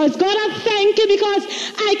rejoice. God, I thank you because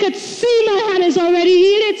I could see my hand is already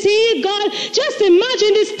healed. It's healed. God, just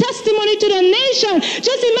imagine this testimony to the nation.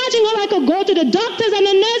 Just imagine how I could go to the doctors and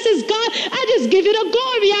the nurses. God, I just give you the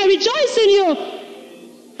glory. I rejoice in you.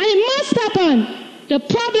 And it must happen. The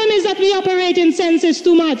problem is that we operate in senses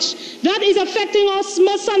too much. That is affecting our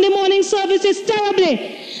Sunday morning services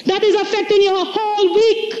terribly. That is affecting your whole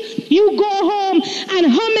week. You go home, and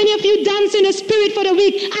how many of you dance in the spirit for the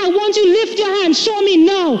week? I want you to lift your hand. Show me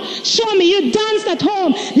now. Show me. You danced at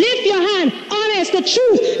home. Lift your hand. Honest, the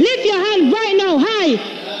truth. Lift your hand right now. High.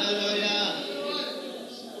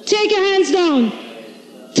 Take your hands down.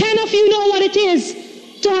 10 of you know what it is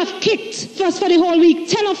to have kicked first for the whole week.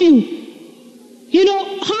 10 of you. You know,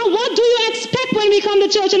 what do you expect when we come to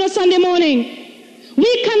church on a Sunday morning?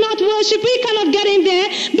 We cannot worship, we cannot get in there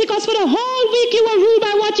because for the whole week you were ruled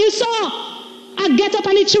by what you saw. I get up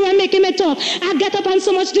and eat you and make him a talk. I get up and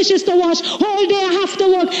so much dishes to wash. Whole day I have to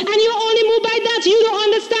work. And you're only moved by that. You don't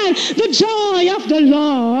understand. The joy of the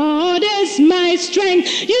Lord is my strength.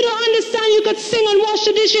 You don't understand you could sing and wash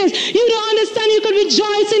the dishes. You don't understand you could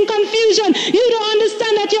rejoice in confusion. You don't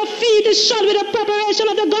understand that your feet is shod with the preparation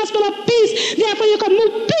of the gospel of peace. Therefore you can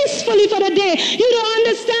move peacefully for the day. You don't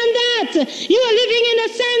understand that. You are living in the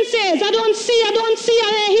senses. I don't see, and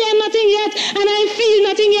I hear nothing yet, and I feel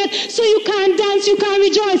nothing yet. So you can't dance, you can't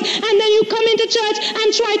rejoice. And then you come into church and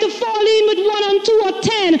try to fall in with 1 and 2 or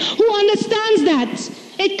 10 who understands that.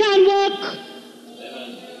 It can't work.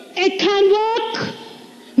 It can't work.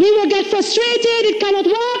 We will get frustrated. It cannot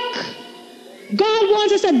work. God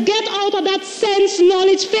wants us to get out of that sense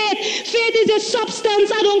knowledge faith. Faith is a substance.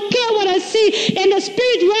 I don't care what I see. In the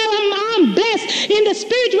spirit realm, I'm blessed. In the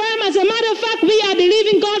spirit realm, as a matter of fact, we are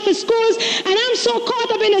believing God for schools. And I'm so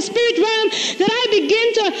caught up in the spirit realm that I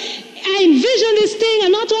envision this thing.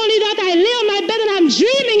 And not only that, I lay on my bed and I'm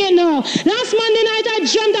dreaming it now. Last Monday night, I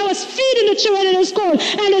dreamt I was feeding the children in the school.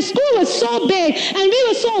 And the school was so big. And we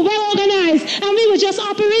were so well organized. And we were just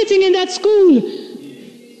operating in that school.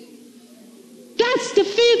 That's the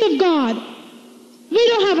faith of God. We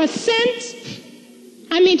don't have a cent.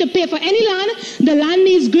 To pay for any land. The land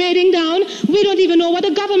needs grading down. We don't even know what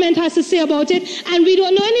the government has to say about it. And we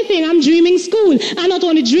don't know anything. I'm dreaming school. I'm not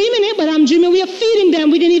only dreaming it, but I'm dreaming we are feeding them.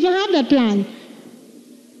 We didn't even have that plan.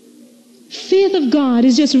 Faith of God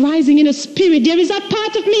is just rising in the spirit. There is that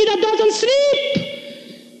part of me that doesn't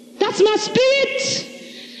sleep. That's my spirit.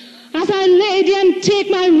 As I lay there and take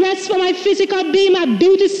my rest for my physical being, my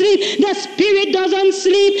beauty sleep, the spirit doesn't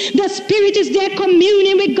sleep. The spirit is there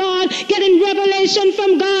communing with God, getting revelation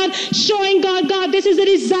from God, showing God, this is the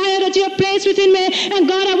desire that you have placed within me. And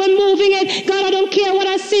God, I will moving it. God, I don't care what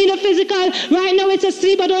I see in the physical. Right now it's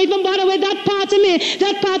asleep. I don't even bother with that part of me.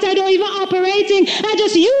 That part I don't even operating. I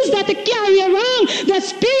just use that to carry around the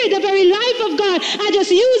spirit, the very life of God. I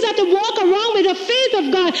just use that to walk around with the faith of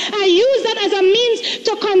God. I use that as a means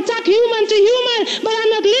to contact human to human, but I'm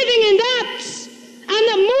not living in that. I'm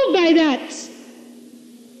not moved by that.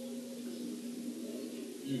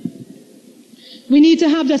 We need to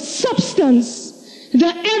have the substance, the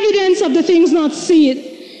evidence of the things not seen.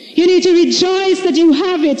 You need to rejoice that you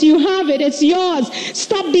have it. You have it. It's yours.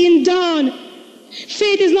 Stop being down.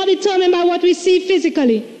 Faith is not determined by what we see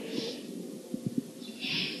physically.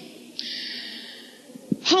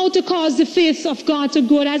 How to cause the faith of God to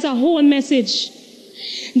grow. That's a whole message.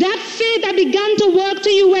 That faith that began to work to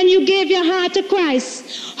you when you gave your heart to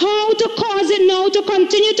Christ, how to cause it now to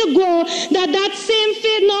continue to grow, that same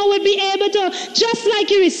faith now will be able to, just like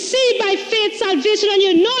you receive by faith salvation and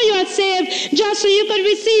you know you are saved, just so you could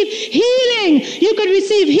receive healing. You could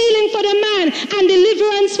receive healing for the man and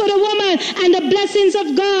deliverance for the woman and the blessings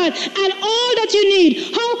of God and all that you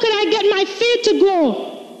need. How could I get my faith to grow?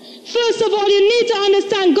 First of all, you need to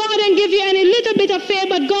understand God didn't give you any little bit of faith,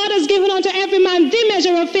 but God has given unto every man the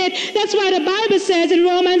measure of faith. That's why the Bible says in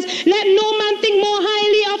Romans, let no man think more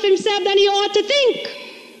highly of himself than he ought to think.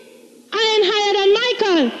 I am higher than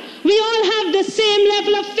Michael. We all have the same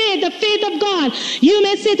level of faith, the faith of God. You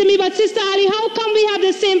may say to me, but Sister Ali, how come we have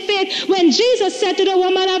the same faith when Jesus said to the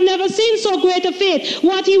woman, I've never seen so great a faith.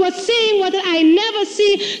 What he was saying was that I never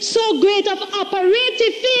see so great of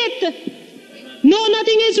operative faith. No, not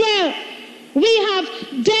in Israel. We have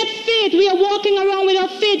dead faith. We are walking around with our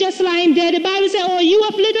faith just lying dead. The Bible says, oh, you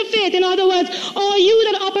have little faith. In other words, oh, you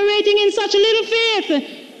that are operating in such little faith.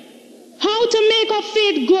 How to make our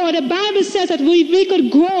faith grow? The Bible says that we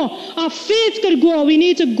could grow. Our faith could grow. We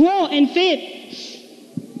need to grow in faith.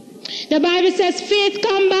 The Bible says faith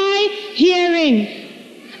comes by hearing.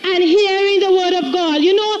 And hearing the word of God.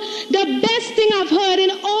 You know, the best thing I've heard in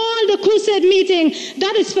all the crusade meeting,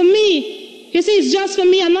 that is for me. You see, it's just for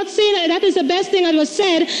me. I'm not saying that is the best thing that was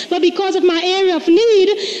said, but because of my area of need,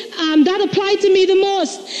 that applied to me the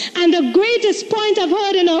most. And the greatest point I've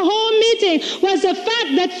heard in the whole meeting was the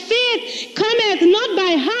fact that faith cometh not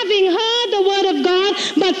by having heard the word of God,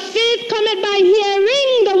 but faith cometh by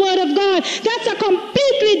hearing the word of God. That's a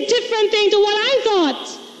completely different thing to what I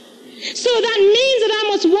thought. So that means that I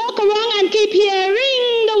must walk around and keep hearing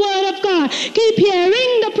the word of God, keep hearing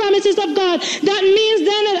the promises of God. That means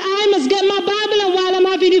then that I must get my Bible, and while I'm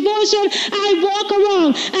having devotion, I walk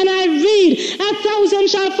around and I read. 1,000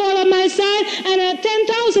 shall fall on my side and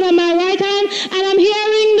 10,000 on my right hand, and I'm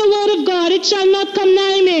hearing the word of God. It shall not come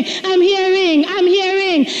nigh me. I'm hearing.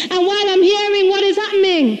 And while I'm hearing, what is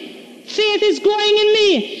happening? Faith is growing in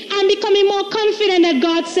me. I'm becoming more confident that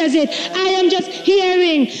God says it. I am just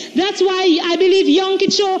hearing. That's why I believe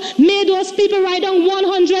Yonkicho made those people write down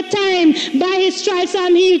 100 times. By his stripes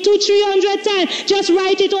I'm healed. 200-300 times. Just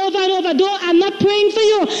write it over and over. I'm not praying for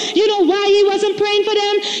you. You know why he wasn't praying for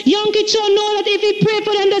them? Yonkicho know that if he prayed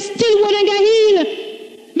for them, they still wouldn't get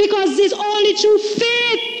healed. Because it's only through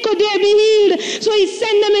faith could they be healed. So he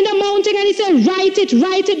sent them in the mountain and he said, write it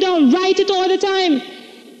down. Write it all the time.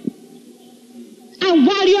 And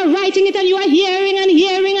while you are writing it and you are hearing, and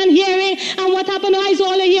what happened now is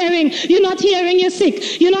all the hearing. You're not hearing you're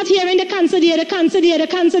sick. You're not hearing the cancer there.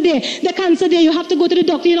 You have to go to the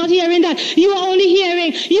doctor. You're not hearing that. You are only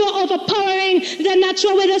hearing. You are overpowering the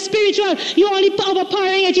natural with the spiritual. You're only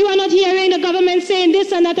overpowering it. You are not hearing the government saying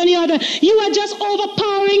this and that and the other. You are just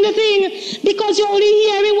overpowering the thing because you're only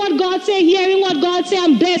hearing what God say,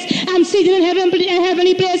 I'm blessed. I'm seated in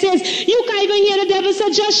heavenly places. You can't even hear the devil's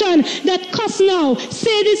suggestion that cuss now.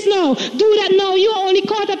 Say this now, do that now. You're only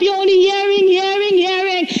caught up, you're only hearing.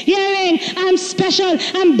 I'm special,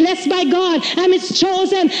 I'm blessed by God, I'm his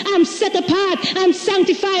chosen, I'm set apart, I'm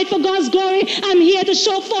sanctified for God's glory. I'm here to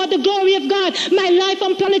show forth the glory of God. My life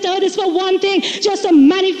on planet Earth is for one thing, just to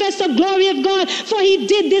manifest the glory of God. For he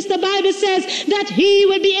did this, the Bible says, that he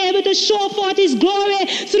will be able to show forth his glory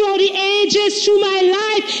throughout the ages, through my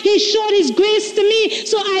life. He showed his grace to me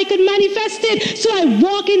so I could manifest it. So I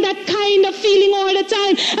walk in that kind of feeling all the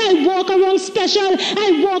time. I walk around special. I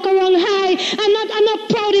walk around high. I'm not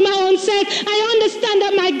proud in my own self. I understand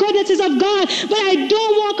that my goodness is of God, but I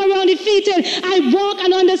don't walk around defeated. I walk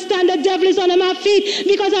and understand the devil is under my feet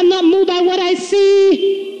because I'm not moved by what I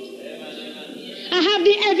see. I have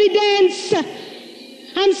the evidence.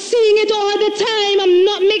 I'm seeing it all the time. I'm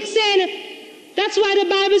not mixing. That's why the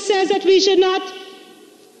Bible says that we should not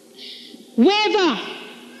waver.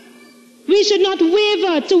 We should not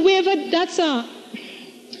waver. To waver, that's I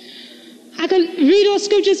can read those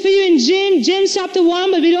scriptures for you in James chapter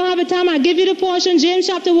 1, but we don't have the time. I'll give you the portion. James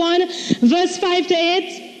chapter 1, verse 5 to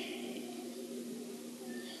 8.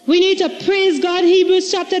 We need to praise God. Hebrews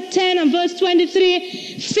chapter 10 and verse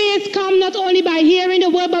 23. Faith comes not only by hearing the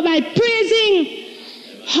word, but by praising.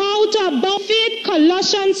 How to abound faith.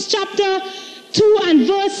 Colossians chapter 2 and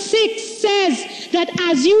verse 6 says that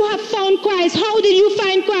as you have found Christ, how did you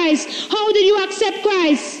find Christ? How did you accept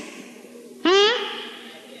Christ? Huh?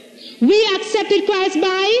 We accepted Christ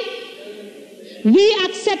by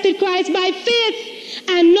faith.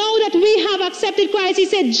 And now that we have accepted Christ, he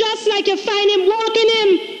said, just like you find him, walk in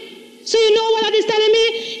him. So you know what that is telling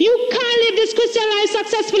me? You can't live this Christian life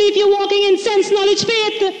successfully if you're walking in sense, knowledge,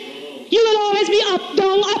 faith. You will always be up,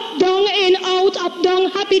 down, in, out, up,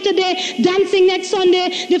 down, happy today, dancing next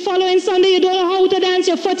Sunday. The following Sunday, you don't know how to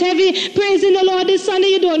dance, your foot heavy, praising the Lord. This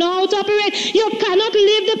Sunday, you don't know how to operate. You cannot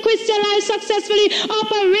live the Christian life successfully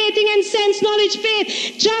operating in sense, knowledge,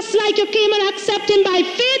 faith. Just like you came and accepted him by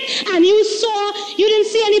faith, and you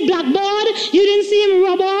didn't see any blackboard, you didn't see him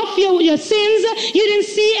rub off your sins, you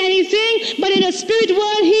didn't see anything, but in the spirit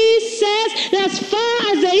world, he says that as far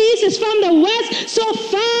as the east is from the west, so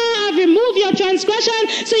far I've removed your transgression.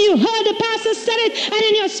 So you heard the pastor said it, and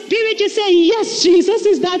in your spirit you say, yes, Jesus,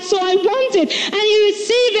 is that so? I want it. And you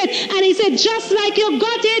receive it. And he said, just like you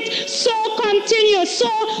got it, so continue. So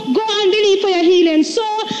go and believe for your healing. So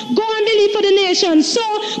go and believe for the nation. So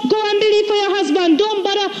go and believe for your husband. Don't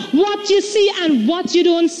bother what you see and what you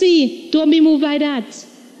don't see. Don't be moved by that.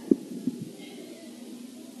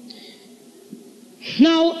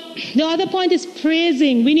 Now, the other point is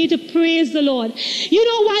praising. We need to praise the Lord. You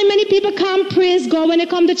know why many people can't praise God when they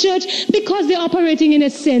come to church? Because they're operating in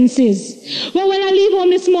their senses. Well, when I leave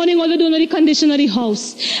home this morning, all I don't know the condition of the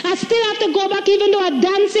house. I still have to go back, even though I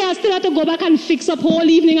dance here, I still have to go back and fix up whole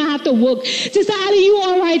evening. I have to work. Sister Ali, you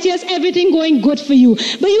all right? Yes, everything going good for you.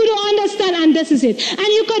 But you don't understand, and this is it. And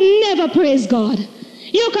you could never praise God.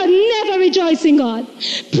 You can never rejoice in God.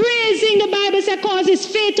 Praising, the Bible says, causes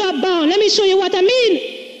faith to abound. Let me show you what I mean.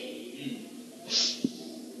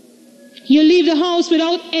 You leave the house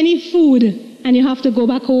without any food and you have to go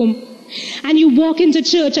back home. And you walk into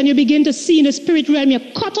church and you begin to see in the spirit realm. You're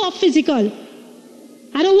cut off physical.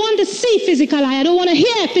 I don't want to see physically. I don't want to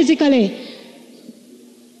hear physically.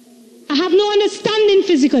 I have no understanding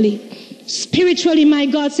physically. Spiritually, my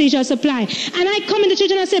God says shall supply. And I come into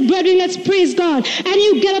church and I say, brethren, let's praise God. And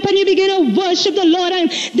you get up and you begin to worship the Lord. And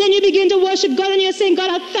then you begin to worship God and you're saying,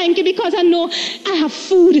 God, I thank you because I know I have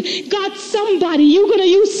food. God, you're going to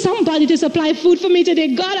use somebody to supply food for me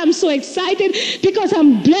today. God, I'm so excited because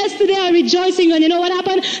I'm blessed today. I'm rejoicing. And you know what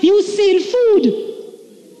happened? You seen food.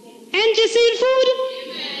 And you seen food?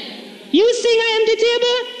 You seeing an empty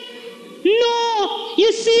table? No.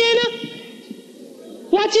 You seeing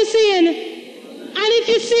what you seeing? And if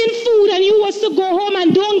you seen food and you was to go home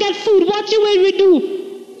and don't get food, what you will do?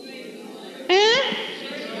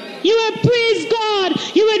 You will praise God.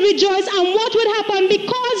 You will rejoice. And what would happen?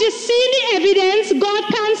 Because you see the evidence, God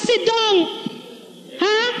can't sit down.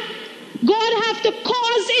 God have to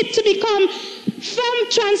cause it to become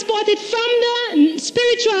transported from the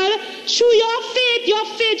spiritual through your faith. Your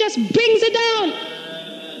faith just brings it down.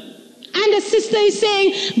 And the sister is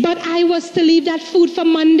saying, but I was to leave that food for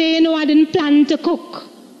Monday. You know, I didn't plan to cook.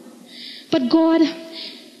 But God,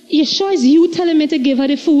 you sure is you telling me to give her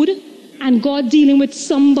the food? And God dealing with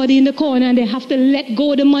somebody in the corner and they have to let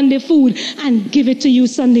go of the Monday food and give it to you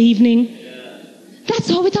Sunday evening. That's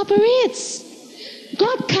how it operates.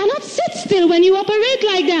 God cannot sit still when you operate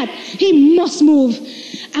like that. He must move.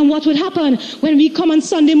 And what would happen when we come on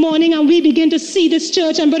Sunday morning and we begin to see this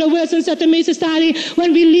church? And Brother Wilson said to me, Sister Ali,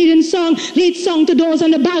 when we lead song to those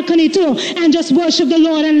on the balcony too, and just worship the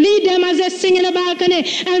Lord and lead them as they sing in the balcony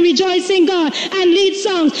and rejoice in God and lead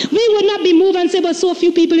songs. We would not be moved and say, but so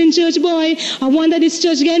few people in church, boy. I wonder this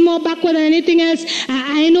church getting more backward than anything else.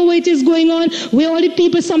 I know what is going on. Where all the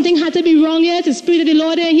people, something had to be wrong here. The Spirit of the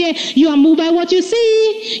Lord are here. You are moved by what you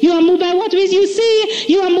see. You are moved by what you see.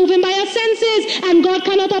 You are moving by your senses. And God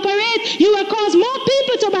cannot operate. You will cause more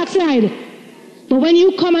people to backslide. But when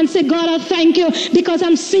you come and say, God, I thank you because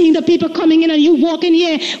I'm seeing the people coming in and you walk in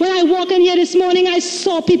here. When I walk in here this morning, I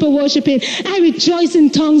saw people worshiping. I rejoice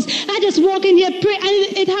in tongues. I just walk in here, pray, and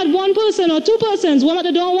it had one person or two persons, one at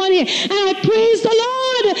the door, one here. And I praise the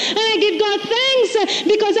Lord and I give God thanks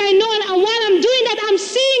because I know, and while I'm doing that, I'm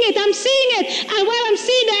seeing it. And while I'm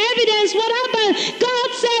seeing the evidence, what happened? God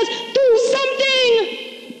says, do something.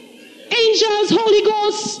 Angels, Holy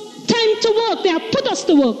Ghost, time to work. They have put us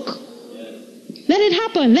to work. Let it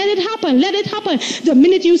happen, let it happen, let it happen. The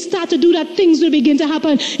minute you start to do that, things will begin to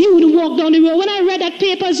happen. You would walk down the road. When I read that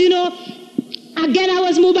papers, again, I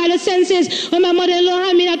was moved by the senses. When my mother-in-law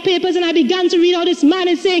had me that papers and I began to read how this man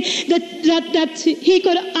is saying that he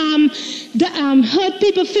could hurt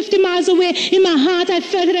people 50 miles away. In my heart, I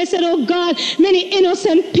felt it. I said, oh God, many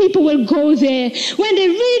innocent people will go there. When they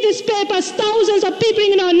read these papers, thousands of people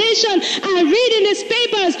in our nation are reading these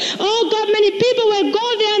papers. Oh God, many people will go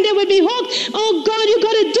there and they will be hooked. Oh God, you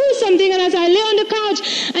got to do something. And as I lay on the couch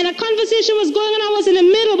and a conversation was going on, I was in the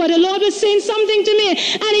middle, but the Lord was saying something to me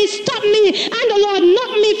and he stopped me and the Lord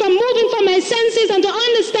knocked me from moving from my senses and to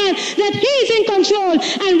understand that he's in control.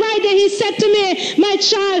 And right there he said to me, my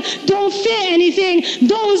child, don't fear anything.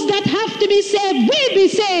 Those that have to be saved will be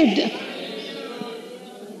saved.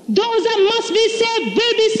 Those that must be saved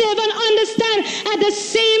will be saved, and understand at the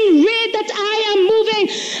same rate that I am moving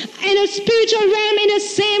in a spiritual realm, in the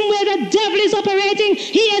same way the devil is operating.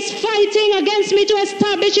 He is fighting against me to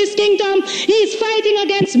establish his kingdom. He is fighting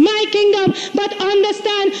against my kingdom. But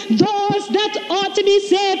understand, those that ought to be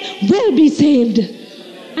saved will be saved.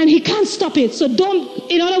 And he can't stop it. So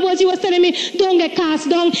in other words, he was telling me, don't get cast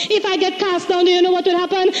down. If I get cast down, do you know what will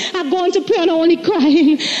happen? I'm going to pray and I'm only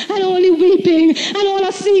crying and only weeping. And all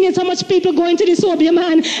I'm seeing is how much people going to disobey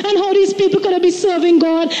man and how these people could be serving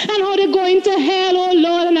God and how they're going to hell, oh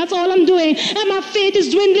Lord. And that's all I'm doing. And my faith is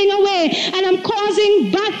dwindling away and I'm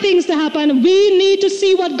causing bad things to happen. We need to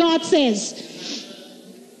see what God says.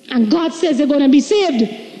 And God says they're going to be saved.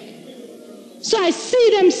 So I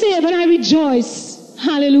see them saved and I rejoice.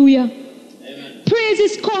 Hallelujah. Amen.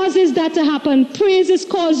 Praises causes that to happen. Praises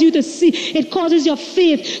cause you to see. It causes your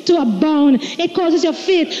faith to abound. It causes your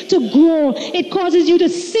faith to grow. It causes you to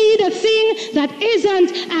see the thing that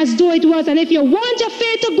isn't as though it was. And if you want your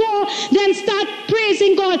faith to grow, then start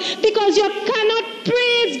praising God, because you cannot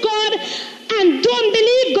praise God and don't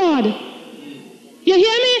believe God. You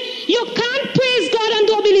hear me? You can't praise God and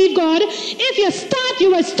don't believe God. If you start,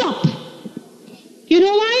 you will stop. You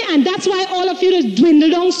know why? And that's why all of you just dwindle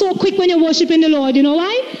down so quick when you're worshiping the Lord. You know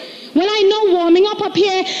why? When I know warming up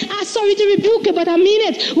here, I'm sorry to rebuke you, but I mean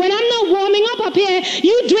it. When I'm not warming up here,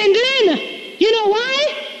 you dwindle in. You know why?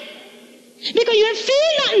 Because you ain't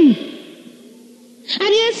feel nothing. And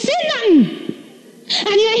you ain't seen nothing.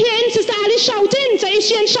 And you're hearing Sister Ali shouting. So if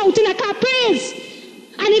she ain't shouting, I can't praise.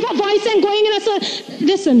 And if her voice ain't going in, I say,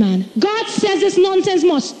 listen, man. God says this nonsense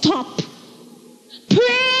must stop.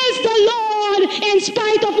 Praise the Lord in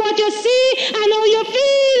spite of what you see and how you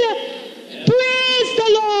feel. Praise the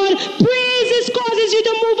Lord. Praises causes you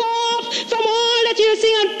to move off from all that you're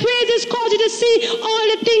seeing, and praises cause you to see all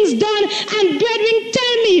the things done. And brethren,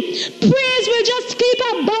 tell me, praise will just keep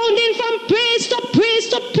abounding from praise to praise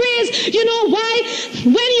to praise. You know why?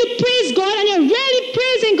 When you praise God and you're really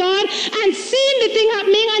praising God and seeing the thing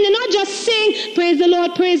happening, and you're not just saying, praise the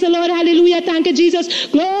Lord, hallelujah, thank you, Jesus,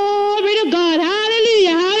 glory to God,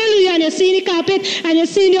 hallelujah, hallelujah, and you're seeing the carpet and you're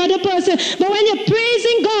seeing the other person. But when you're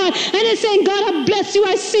praising God and you're saying, God, I bless you,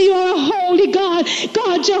 I see you are a holy God.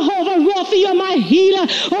 God, Jehovah Rapha, you're my healer.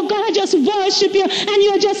 Oh God, I just worship you, and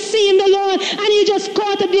you're just seeing the Lord, and you just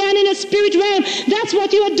caught up there in the spirit realm. That's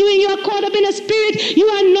what you are doing. You are caught up in the spirit. You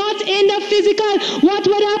are not in the physical. What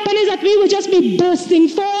would happen is that we would just be bursting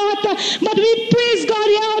forth. But we praise God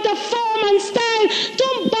here out of form and style.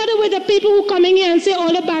 Don't bother with the people who come in here and say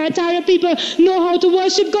all the Baratara people know how to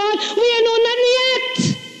worship God. We ain't know nothing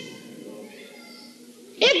yet.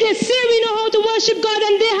 If they say we know how to worship God,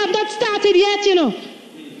 and they have not started yet, you know.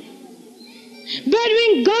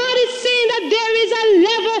 Brethren, God is saying that there is a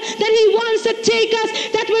level that he wants to take us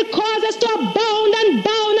that will cause us to abound and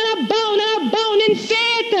abound and abound and abound in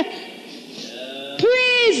faith.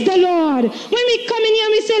 Praise the Lord. When we come in here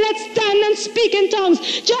and we say, let's stand and speak in tongues,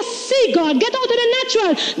 just see God. Get out of the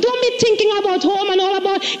natural. Don't be thinking about home and all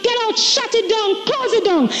about. Get out, shut it down, close it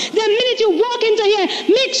down. The minute you walk into here,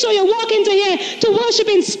 make sure you walk into here to worship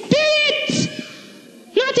in spirit,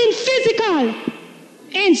 not in physical.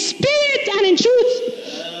 In spirit and in truth.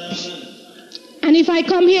 And if I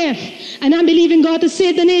come here and I'm believing God to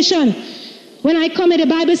save the nation, when I come here,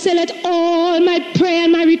 the Bible says, let all my prayer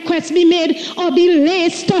and my requests be made or be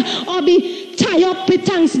laced or be tied up with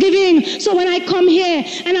thanksgiving. So when I come here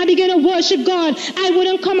and I begin to worship God, I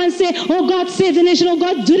wouldn't come and say, oh God, save the nation. Oh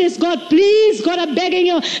God, do this. God, please. God, I'm begging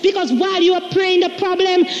you. Because while you are praying the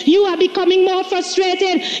problem, you are becoming more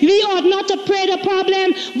frustrated. We ought not to pray the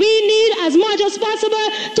problem. We need as much as possible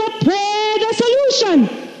to pray the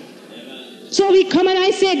solution. So we come and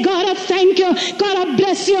I say, God, I thank you. God, I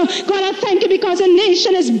bless you. God, I thank you because the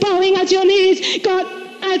nation is bowing at your knees. God,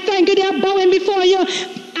 I thank you. They are bowing before you.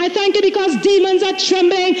 I thank you because demons are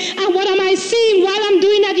trembling. And what am I seeing while I'm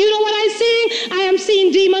doing that? You know what I'm seeing? I am seeing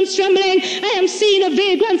demons trembling. I am seeing the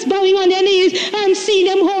vagrants bowing on their knees. I am seeing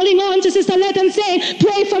them holding on to Sister Let and saying,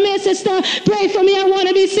 pray for me, sister. Pray for me. I want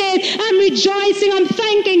to be saved. I'm rejoicing. I'm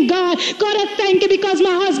thanking God. God, I thank you because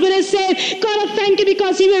my husband is saved. God, I thank you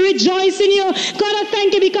because he will rejoice in you. God, I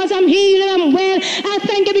thank you because I'm healed and I'm well. I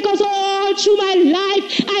thank you because all through my life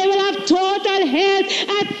I will have total health.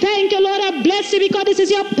 I thank you, Lord. I bless you because this is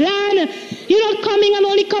your plan. You're not coming and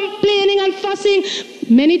only complaining and fussing.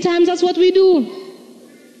 Many times that's what we do.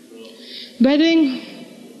 Brethren,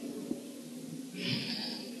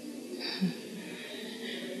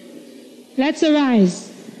 let's arise.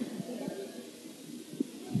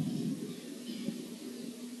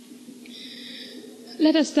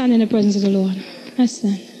 Let us stand in the presence of the Lord. Let's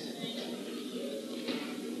stand.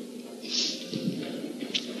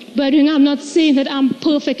 Brethren, I'm not saying that I'm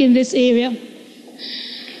perfect in this area.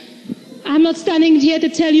 I'm not standing here to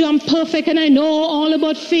tell you I'm perfect and I know all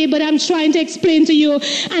about faith, but I'm trying to explain to you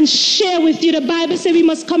and share with you. The Bible says we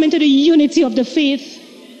must come into the unity of the faith.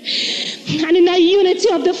 And in the unity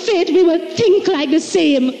of the faith, we will think like the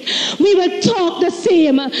same. We will talk the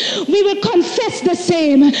same. We will confess the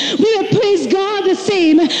same. We will praise God the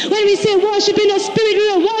same. When we say worship in the Spirit, we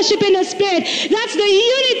will worship in the Spirit. That's the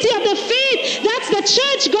unity of the faith. That's the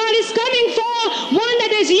church God is coming for. One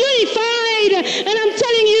that is unified. And I'm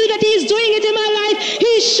telling you that He's doing it in my life.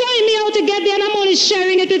 He's showing me how to get there, and I'm only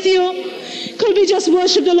sharing it with you. Could we just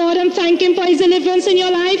worship the Lord and thank Him for His deliverance in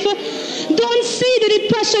your life? Don't see the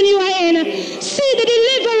depression you are in. See the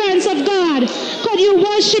deliverance of God. Could you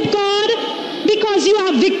worship God? because you are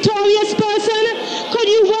a victorious person? Could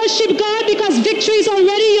you worship God because victory is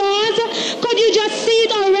already yours? Could you just see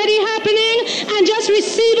it already happening and just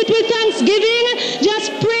receive it with thanksgiving?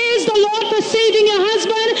 Just praise the Lord for saving your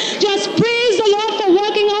husband. Just praise the Lord for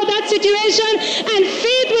working out that situation, and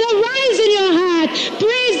faith will arise in your heart.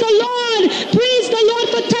 Praise the Lord. Praise the Lord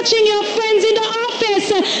for touching your friends in the office.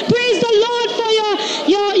 Praise the Lord for your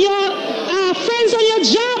friends on your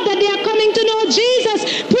job that they are coming to know Jesus.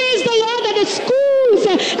 Praise the Lord that the schools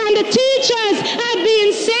and the teachers are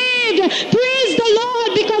being saved. Praise the Lord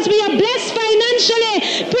because we are blessed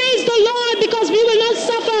financially. Praise the Lord because we will not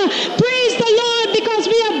suffer. Praise the Lord because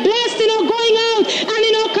we are blessed in our going out and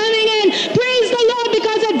in our coming in. Praise the Lord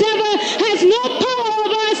because the devil has no power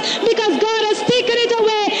over us, because God has taken it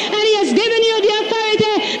away and he has given you the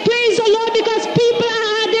authority. Praise the Lord because people are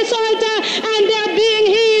at this altar and they are being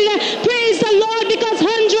healed. Praise the Lord because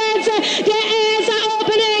hundreds, their ears are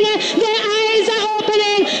opening, their eyes are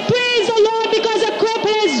opening. Praise the Lord because the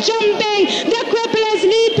cripple is jumping, the cripple is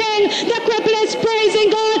leaping, the cripple is praising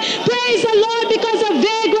God. Praise the Lord because the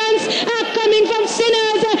vagrants are coming from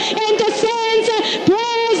sinners into saints.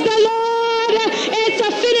 Praise the Lord. It's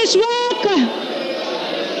a finished work.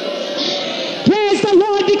 Praise the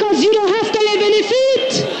Lord because you don't have to live in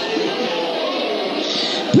defeat.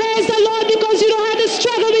 Praise the Lord because you don't have to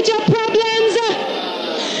struggle with your problems.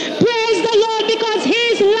 Praise the Lord because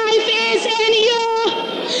his life is in you.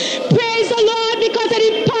 Praise the Lord because the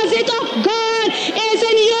deposit of God is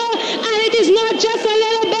in you, and it is not just a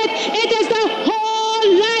little bit, it is the whole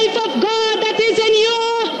life of God that is in you.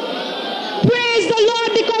 Praise the Lord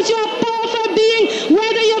because you are a powerful being,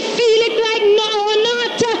 whether you feel it like no or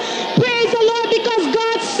not. Praise the Lord because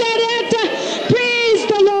God said it. Praise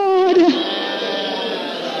the Lord.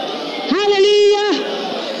 Hallelujah.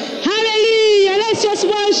 Hallelujah. Let's just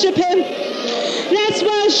worship him. Let's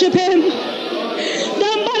worship him.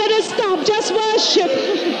 Don't bother to stop. Just worship.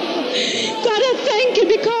 God, I thank you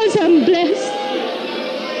because I'm blessed.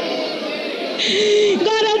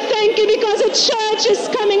 God, I thank you because the church is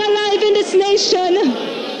coming alive in this nation.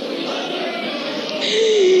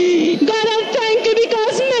 God, I thank you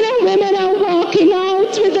because men and women are walking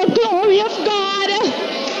out with the glory of God.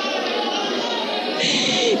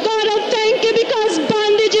 God, I thank you because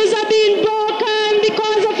bondages are being broken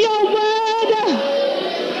because of your word.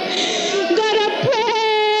 God, I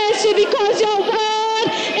praise you because your word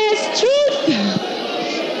is truth.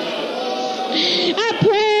 I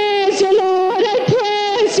praise you, Lord. I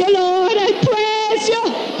praise you, Lord. I praise you.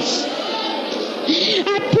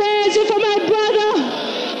 I praise you for my brother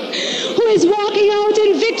who is walking out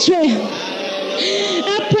in victory.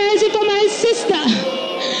 I praise you for my sister